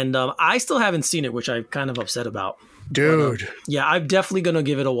 and I still haven't seen it, which I'm kind of upset about. Dude. But, yeah, I'm definitely going to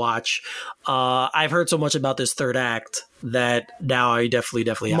give it a watch. I've heard so much about this third act that now I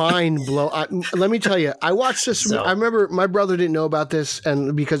definitely have. Mind blow. Let me tell you, I watched this. So, I remember my brother didn't know about this,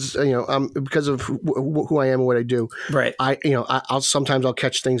 and because of who I am and what I do, right? I'll sometimes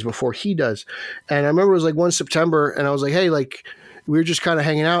catch things before he does, and I remember it was like one September, and I was like, hey, like. we were just kind of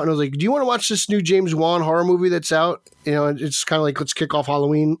hanging out, and I was like, "Do you want to watch this new James Wan horror movie that's out?" You know, it's kind of like, let's kick off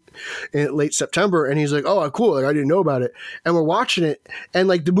Halloween in late September. And he's like, "Oh, cool! Like, I didn't know about it." And we're watching it, and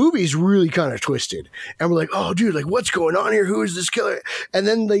like the movie's really kind of twisted, and we're like, "Oh, dude, like what's going on here? Who is this killer?" And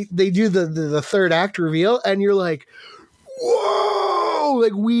then they do the third act reveal, and you're like, whoa,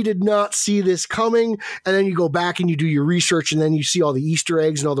 like we did not see this coming. And then you go back and you do your research, and then you see all the Easter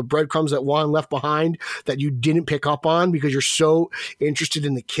eggs and all the breadcrumbs that Juan left behind that you didn't pick up on because you're so interested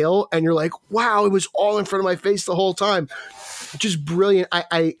in the kill. And you're like, wow, it was all in front of my face the whole time. Just brilliant.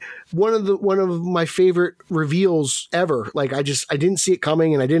 I one of my favorite reveals ever. Like I didn't see it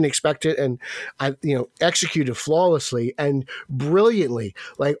coming, and I didn't expect it, and I executed flawlessly and brilliantly.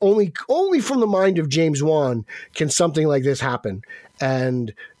 Like only from the mind of James Wan can something like this happen.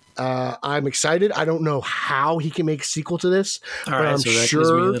 And I'm excited. I don't know how he can make a sequel to this. All right, so that gives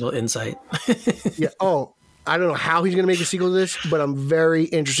me a little insight. Yeah. Oh, I don't know how he's going to make a sequel to this, but I'm very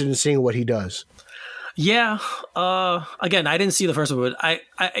interested in seeing what he does. Yeah. Again, I didn't see the first one, but I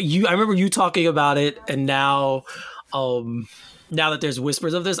remember you talking about it, and now that there's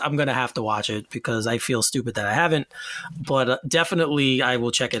whispers of this, I'm gonna have to watch it because I feel stupid that I haven't. But definitely, I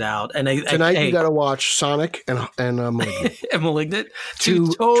will check it out. And tonight you got to watch Sonic and Malignant. And Malignant,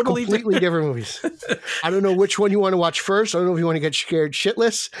 two totally completely different movies. I don't know which one you want to watch first. I don't know if you want to get scared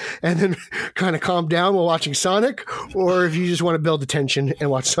shitless and then kind of calm down while watching Sonic, or if you just want to build the tension and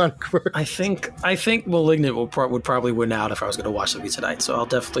watch Sonic first. I think Malignant would probably win out if I was going to watch the movie tonight. So I'll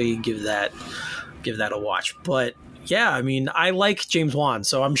definitely give that a watch. But yeah, I mean, I like James Wan,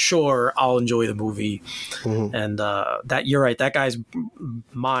 so I'm sure I'll enjoy the movie. Mm-hmm. And that you're right, that guy's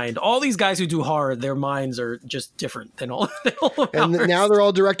mind. All these guys who do horror, their minds are just different than all of and ours. Now they're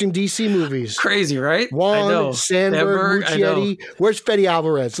all directing DC movies. Crazy, right? Wan, Sandberg, Muschietti. Where's Fede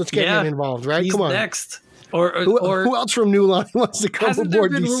Alvarez? Let's get him involved, right? He's Come on. Next. Who else from New Line wants to come hasn't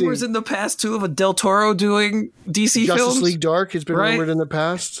aboard there been DC? rumors in the past too of a Del Toro doing DC Justice films? League Dark has been rumored in the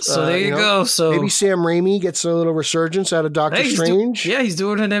past. So there you go. So maybe Sam Raimi gets a little resurgence out of Doctor Strange. He's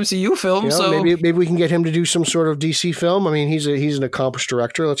doing an MCU film. So maybe we can get him to do some sort of DC film. I mean, he's an accomplished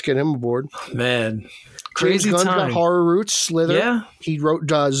director. Let's get him aboard. Man. James Gunn's got horror roots. Slither. Yeah. He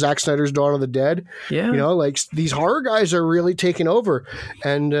wrote Zack Snyder's Dawn of the Dead. Yeah. Like these horror guys are really taking over.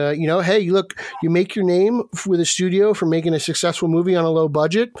 And, hey, look, you make your name with a studio for making a successful movie on a low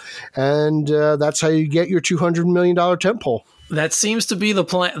budget. And that's how you get your $200 million tentpole. That seems to be the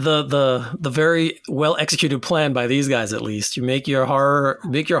plan, the very well executed plan by these guys. At least you make your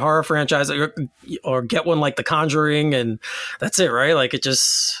horror franchise or get one like The Conjuring, and that's it, right? Like it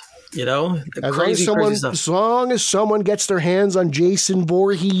just. Crazy stuff. As long as someone gets their hands on Jason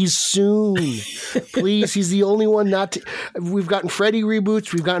Voorhees soon, please. He's the only one not to. We've gotten Freddy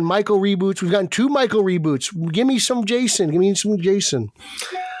reboots. We've gotten Michael reboots. We've gotten 2 Michael reboots. Give me some Jason.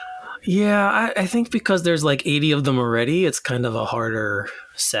 Yeah, I think because there's like 80 of them already, it's kind of a harder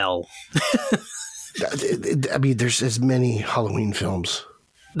sell. I mean, there's as many Halloween films.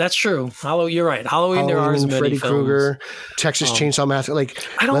 That's true. You're right. Halloween, there are as many Freddy films. Krueger, Texas Chainsaw Massacre. Like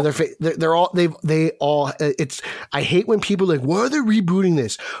Leatherface, they're all. They all. It's. I hate when people are like, why are they rebooting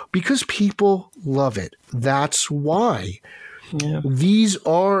this? Because people love it. That's why. Yeah. These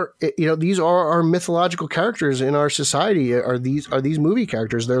are our mythological characters in our society. Are these movie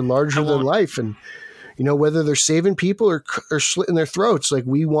characters? They're larger than life, and whether they're saving people or slitting their throats, like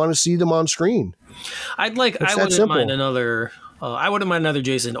we want to see them on screen. I wouldn't mind another. I wouldn't mind another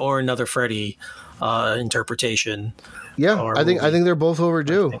Jason or another Freddy interpretation. Yeah, I think they're both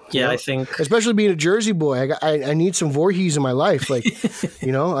overdue. I think, especially being a Jersey boy, I need some Voorhees in my life. Like,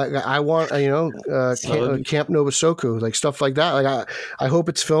 I want Camp Nobusoku, like stuff like that. Like, I hope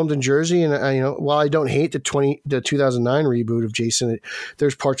it's filmed in Jersey. And while I don't hate the 2009 reboot of Jason,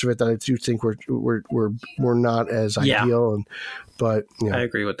 there's parts of it that I do think were not as ideal. But I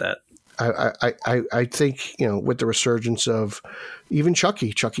agree with that. I think, with the resurgence of even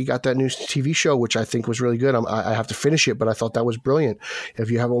Chucky got that new TV show, which I think was really good. I have to finish it, but I thought that was brilliant.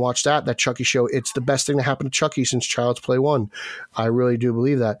 If you haven't watched that Chucky show, it's the best thing that happened to Chucky since Child's Play 1. I really do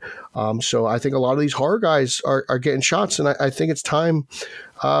believe that. So I think a lot of these horror guys are getting shots, and I think it's time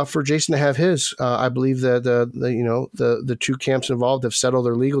for Jason to have his. I believe that the 2 camps involved have settled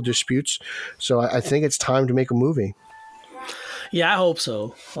their legal disputes. So I think it's time to make a movie. Yeah, I hope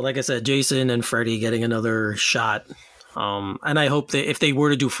so. Like I said, Jason and Freddy getting another shot. And I hope that if they were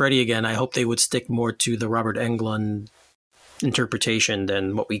to do Freddy again, I hope they would stick more to the Robert Englund interpretation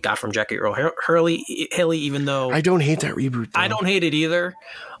than what we got from Jackie Earle Haley, even though... I don't hate that reboot, though. I don't hate it either.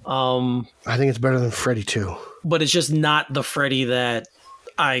 I think it's better than Freddy 2. But it's just not the Freddy that...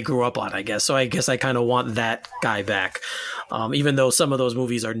 I grew up on, I guess. So I guess I kind of want that guy back. Even though some of those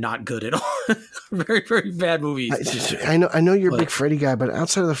movies are not good at all. Very, very bad movies. I know you're a big Freddy guy, but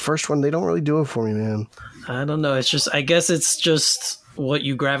outside of the first one, they don't really do it for me, man. I don't know. It's just, I guess it's just what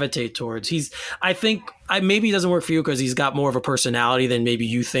you gravitate towards. Maybe it doesn't work for you because he's got more of a personality than maybe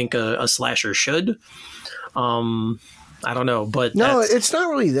you think a slasher should. I don't know, but no, it's not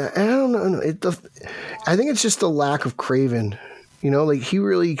really that. I don't know. I think it's just the lack of Craven. Like he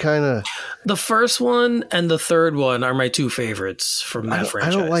really kind of. The first one and the third one are my two favorites from that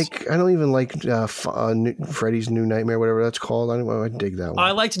franchise. I don't even like Freddy's New Nightmare, whatever that's called. I dig that one.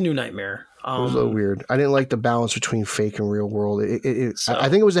 I liked New Nightmare. It was a little weird. I didn't like the balance between fake and real world. I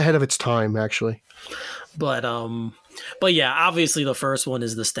think it was ahead of its time, actually. But yeah, obviously the first one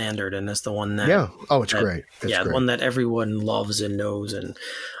is the standard, and it's the one that it's great. The one that everyone loves and knows. And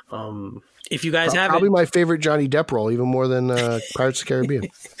if you guys haven't, probably my favorite Johnny Depp role, even more than Pirates of the Caribbean.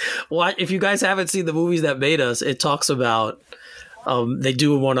 Well, if you guys haven't seen the movies that made us, it talks about they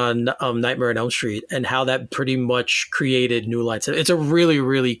do one on Nightmare on Elm Street and how that pretty much created New Line. It's a really,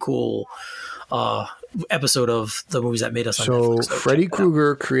 really cool episode of the movies that made us on Netflix. So Freddy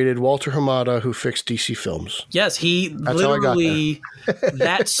Krueger created Walter Hamada, who fixed DC Films. Yes, that's literally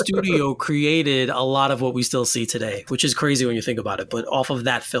that studio created a lot of what we still see today, which is crazy when you think about it, but off of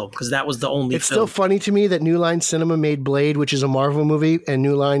that film, because that was the only It's still funny to me that New Line Cinema made Blade, which is a Marvel movie, and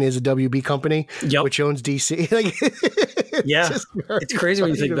New Line is a WB company, which owns DC. It's crazy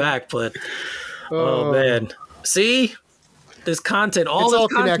when you think back, but oh man. See? This content, all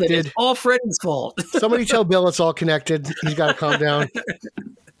this content connected. Is all Freddy's fault. Somebody tell Bill it's all connected. He's got to calm down.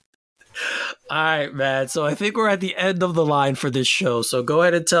 All right, man. So I think we're at the end of the line for this show. So go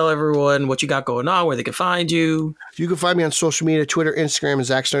ahead and tell everyone what you got going on, where they can find you. You can find me on social media, Twitter, Instagram, and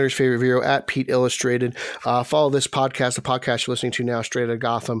Zack Snyder's favorite video at Pete Illustrated. Follow this podcast, the podcast you're listening to now, Straight Outta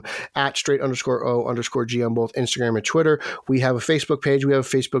Gotham, at straight_O_G on both Instagram and Twitter. We have a Facebook page. We have a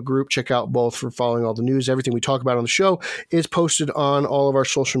Facebook group. Check out both for following all the news. Everything we talk about on the show is posted on all of our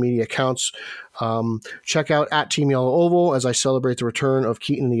social media accounts. Check out at Team Yellow Oval as I celebrate the return of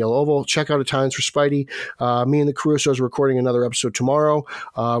Keaton in the Yellow Oval. Check out Italians for Spidey. Me and the Carusos are recording another episode tomorrow.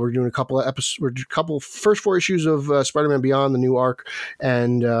 We're doing a couple of episodes. We're doing a couple first 4 issues of Spider-Man Beyond, the new arc,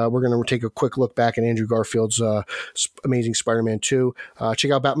 and we're going to take a quick look back at Andrew Garfield's Amazing Spider-Man 2.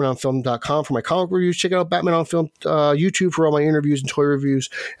 Check out BatmanOnFilm.com for my comic reviews. Check out Batman on Film YouTube for all my interviews and toy reviews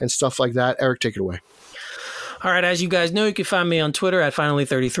and stuff like that. Eric, take it away. All right, as you guys know, you can find me on Twitter at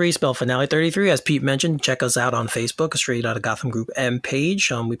Finally33, spell Finale33. As Pete mentioned, check us out on Facebook, a Straight Outta Gotham group and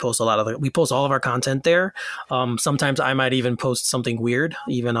page. We post all of our content there. Sometimes I might even post something weird,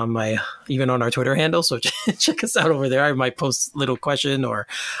 even on our Twitter handle. So check us out over there. I might post a little question, or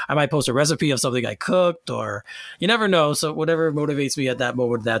I might post a recipe of something I cooked, or you never know. So whatever motivates me at that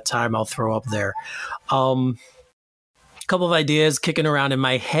moment, that time, I'll throw up there. Couple of ideas kicking around in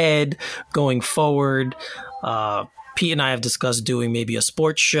my head going forward. Pete and I have discussed doing maybe a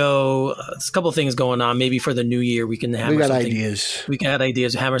sports show. There's a couple of things going on. Maybe for the new year, we can hammer something. Ideas. We got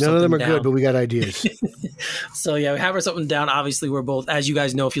ideas. Hammer None something down. None of them are good, but we got ideas. So yeah, we hammer something down. Obviously, we're both, as you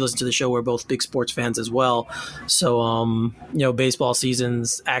guys know, if you listen to the show, we're both big sports fans as well. So, baseball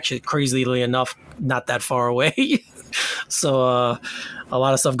season's actually, crazily enough, not that far away. So a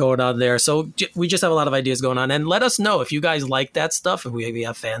lot of stuff going on there. So we just have a lot of ideas going on. And let us know if you guys like that stuff. If we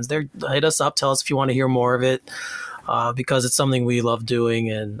have fans there, hit us up. Tell us if you want to hear more of it, because it's something we love doing.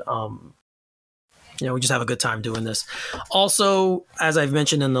 And, we just have a good time doing this. Also, as I've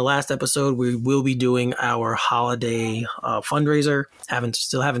mentioned in the last episode, we will be doing our holiday fundraiser.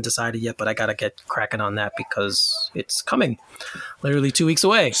 Still haven't decided yet, but I got to get cracking on that because it's coming literally 2 weeks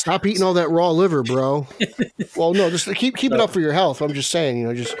away. Stop eating all that raw liver, bro. Well, no, just keep it up for your health. I'm just saying,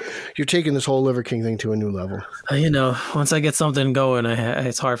 you're taking this whole Liver King thing to a new level. Once I get something going,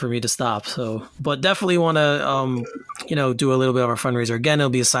 it's hard for me to stop. So, but definitely want to, do a little bit of our fundraiser. Again, it'll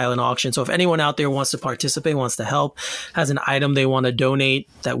be a silent auction. So if anyone out there wants to participate, wants to help, has an item they want to donate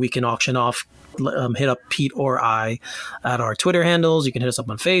that we can auction off, hit up Pete or I at our Twitter handles. You can hit us up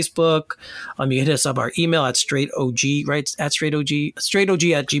on Facebook. You can hit us up our email at straightog, right? At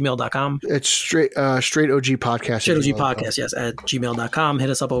straightog at gmail.com. It's straight OG podcast. Straight OG podcast, yes, at gmail.com. Hit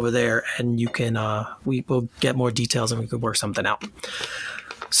us up over there and you can, we will get more details and we could work something out.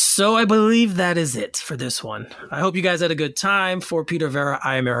 So I believe that is it for this one. I hope you guys had a good time. For Peter Vera,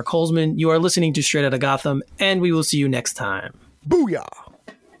 I am Eric Holzman. You are listening to Straight Outta Gotham, and we will see you next time. Booyah!